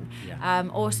shopping,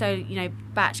 also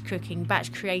batch cooking,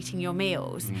 batch creating your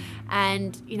meals,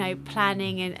 and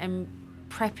planning and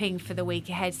prepping for the week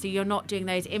ahead, so you're not doing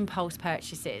those impulse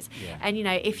purchases. And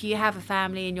if you have a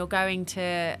family and you're going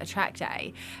to a track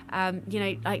day,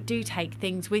 do take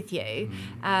things with you,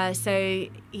 so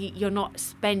you're not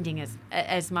spending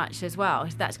as much as well.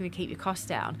 So that's going to keep your costs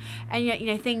down.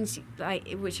 And things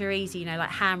which are easy, like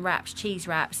ham wraps, cheese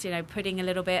wraps, putting a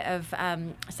little bit of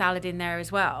salad in there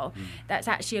as well. That's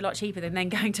actually a lot cheaper than then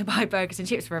going to buy burgers and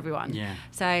chips for everyone.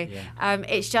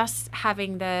 It's just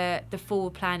having the full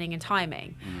planning and timing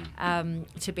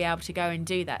to be able to go and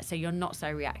do that, so you're not so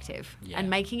reactive, and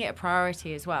making it a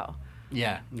priority as well.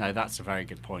 No, that's a very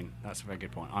good point.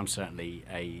 I'm certainly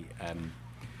a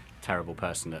terrible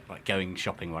person at going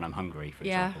shopping when I'm hungry, for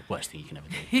example. Worst thing you can ever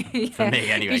do for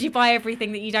me, anyway. Because you buy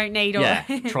everything that you don't need.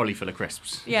 Trolley full of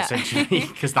crisps, essentially,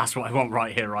 because that's what I want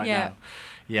right here, right now.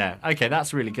 Yeah, okay,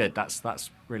 that's really good. That's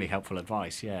really helpful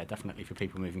advice. Yeah, definitely for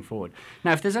people moving forward.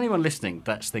 Now, if there's anyone listening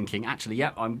that's thinking, actually,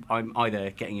 I'm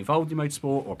either getting involved in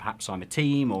motorsport, or perhaps I'm a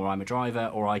team, or I'm a driver,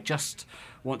 or I just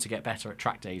want to get better at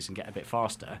track days and get a bit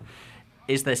faster,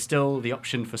 is there still the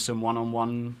option for some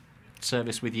one-on-one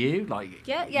service with you?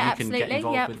 You absolutely. can get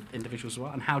involved with individuals as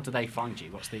well. And how do they find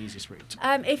you? What's the easiest route?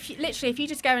 If you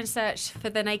just go and search for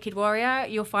The Naked Warrior,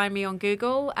 you'll find me on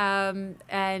Google. And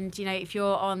if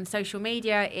you're on social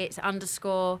media, it's on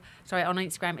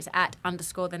Instagram it's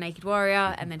 @_ The Naked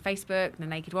Warrior, and then Facebook The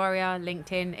Naked Warrior,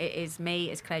 LinkedIn it is me,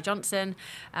 it's Claire Johnson.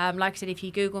 Like I said, if you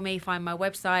Google me, find my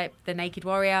website The Naked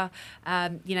Warrior.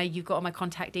 You've got all my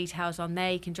contact details on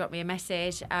there. You can drop me a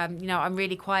message. I'm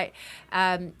really quite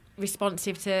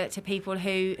responsive to people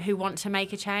who want to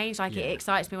make a change. It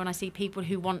excites me when I see people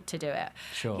who want to do it,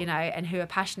 and who are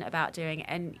passionate about doing it.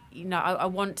 And I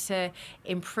want to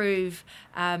improve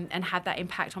and have that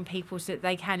impact on people so that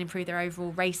they can improve their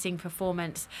overall racing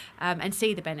performance and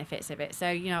see the benefits of it. So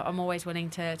I'm always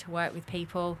willing to work with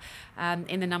people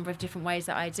in the number of different ways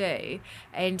that I do.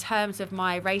 In terms of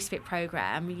my RaceFit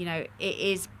program, it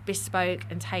is bespoke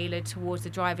and tailored towards the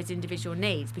driver's individual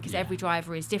needs, because every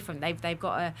driver is different. They've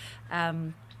got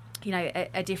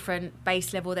a different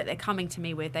base level that they're coming to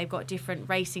me with. They've got different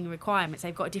racing requirements.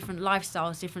 They've got different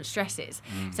lifestyles, different stresses.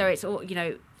 So it's all,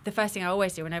 the first thing I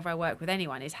always do whenever I work with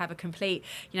anyone is have a complete,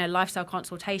 lifestyle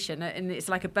consultation. And it's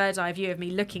like a bird's eye view of me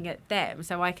looking at them,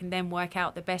 so I can then work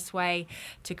out the best way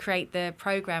to create the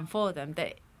program for them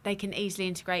that they can easily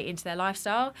integrate into their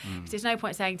lifestyle. Because there's no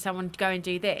point saying to someone, go and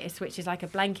do this, which is like a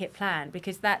blanket plan,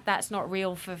 because that's not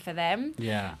real for them.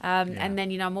 And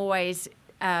then, I'm always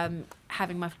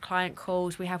having my client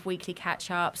calls. We have weekly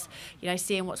catch-ups,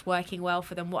 seeing what's working well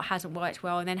for them, what hasn't worked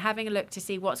well, and then having a look to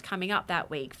see what's coming up that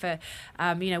week for,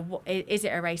 is it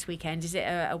a race weekend? Is it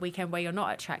a weekend where you're not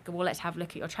at track? Well, let's have a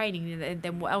look at your training and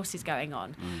then what else is going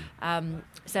on.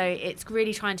 So it's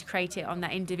really trying to create it on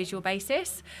that individual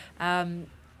basis.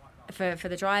 For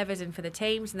the drivers and for the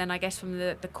teams. And then I guess from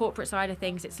the corporate side of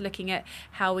things, it's looking at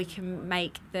how we can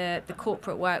make the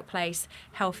corporate workplace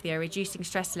healthier, reducing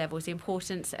stress levels, the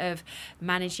importance of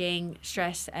managing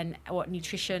stress and what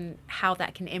nutrition, how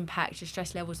that can impact your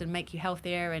stress levels and make you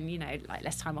healthier and, like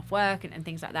less time off work and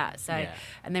things like that. So,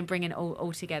 and then bringing it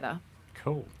all together.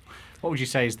 Cool. What would you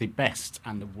say is the best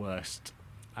and the worst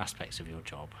aspects of your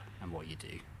job and what you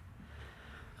do?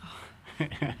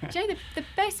 Do you know, the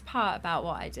best part about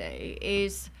what I do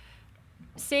is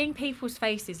seeing people's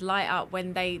faces light up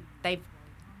when they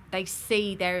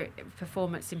see their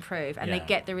performance improve and they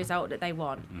get the result that they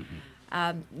want.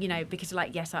 Because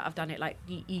yes, I've done it. Like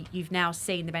you've now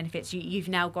seen the benefits. You've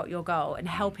now got your goal, and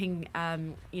helping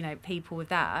people with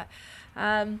that.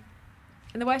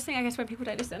 And the worst thing, I guess, when people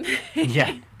don't listen.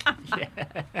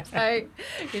 So,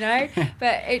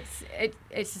 but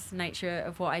it's just the nature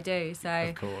of what I do. So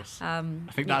of course, I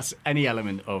think that's any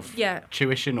element of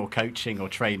tuition or coaching or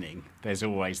training. There's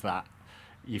always that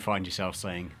you find yourself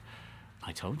saying,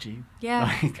 "I told you.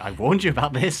 I warned you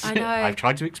about this. I know. I've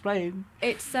tried to explain."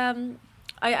 It's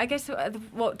I guess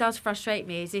what does frustrate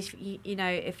me is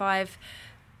if I've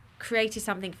created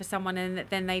something for someone and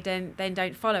then they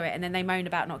don't follow it, and then they moan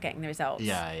about not getting the results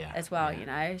as well.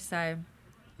 So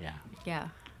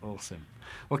awesome.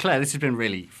 Well, Claire, this has been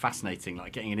really fascinating,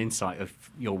 like getting an insight of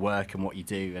your work and what you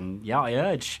do. And I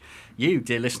urge you,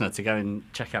 dear listener, to go and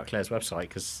check out Claire's website,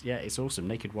 because it's awesome.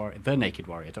 Naked Warrior, The Naked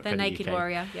Warrior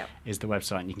is the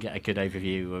website, and you can get a good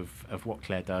overview of what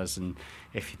Claire does. And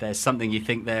if there's something you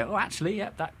think there,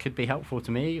 that could be helpful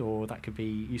to me, or that could be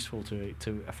useful to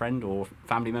a friend or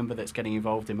family member that's getting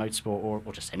involved in motorsport or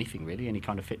just anything really, any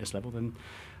kind of fitness level, then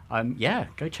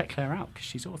go check Claire out, because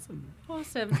she's awesome.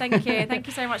 Awesome. Thank you. Thank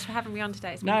you so much for having me on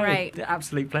today. It's been great.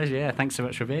 Absolute pleasure. Yeah, thanks so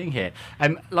much for being here.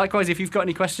 Likewise, if you've got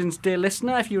any questions, dear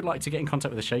listener, if you would like to get in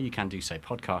contact with the show, you can do so,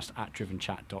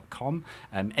 podcast@drivenchat.com.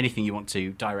 Anything you want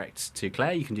to direct to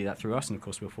Claire, you can do that through us, and of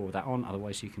course we'll forward that on.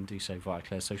 Otherwise, you can do so via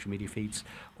Claire's social media feeds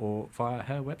or via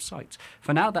her website.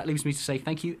 For now, that leaves me to say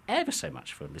thank you ever so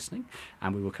much for listening,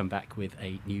 and we will come back with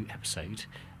a new episode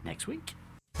next week.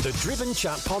 The Driven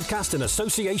Chat podcast in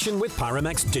association with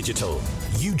Paramex Digital.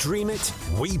 You dream it,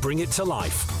 we bring it to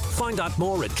life. Find out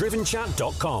more at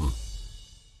drivenchat.com.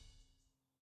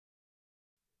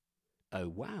 Oh,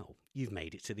 wow. You've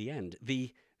made it to the end.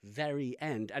 The very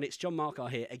end. And it's John Markar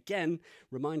here again,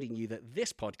 reminding you that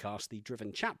this podcast, the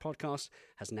Driven Chat podcast,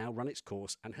 has now run its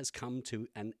course and has come to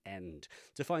an end.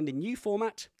 To find a new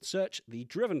format, search the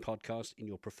Driven podcast in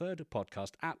your preferred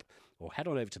podcast app, or head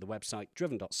on over to the website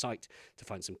driven.site to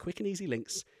find some quick and easy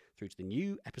links through to the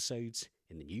new episodes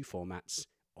in the new formats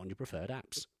on your preferred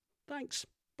apps. Thanks.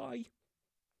 Bye.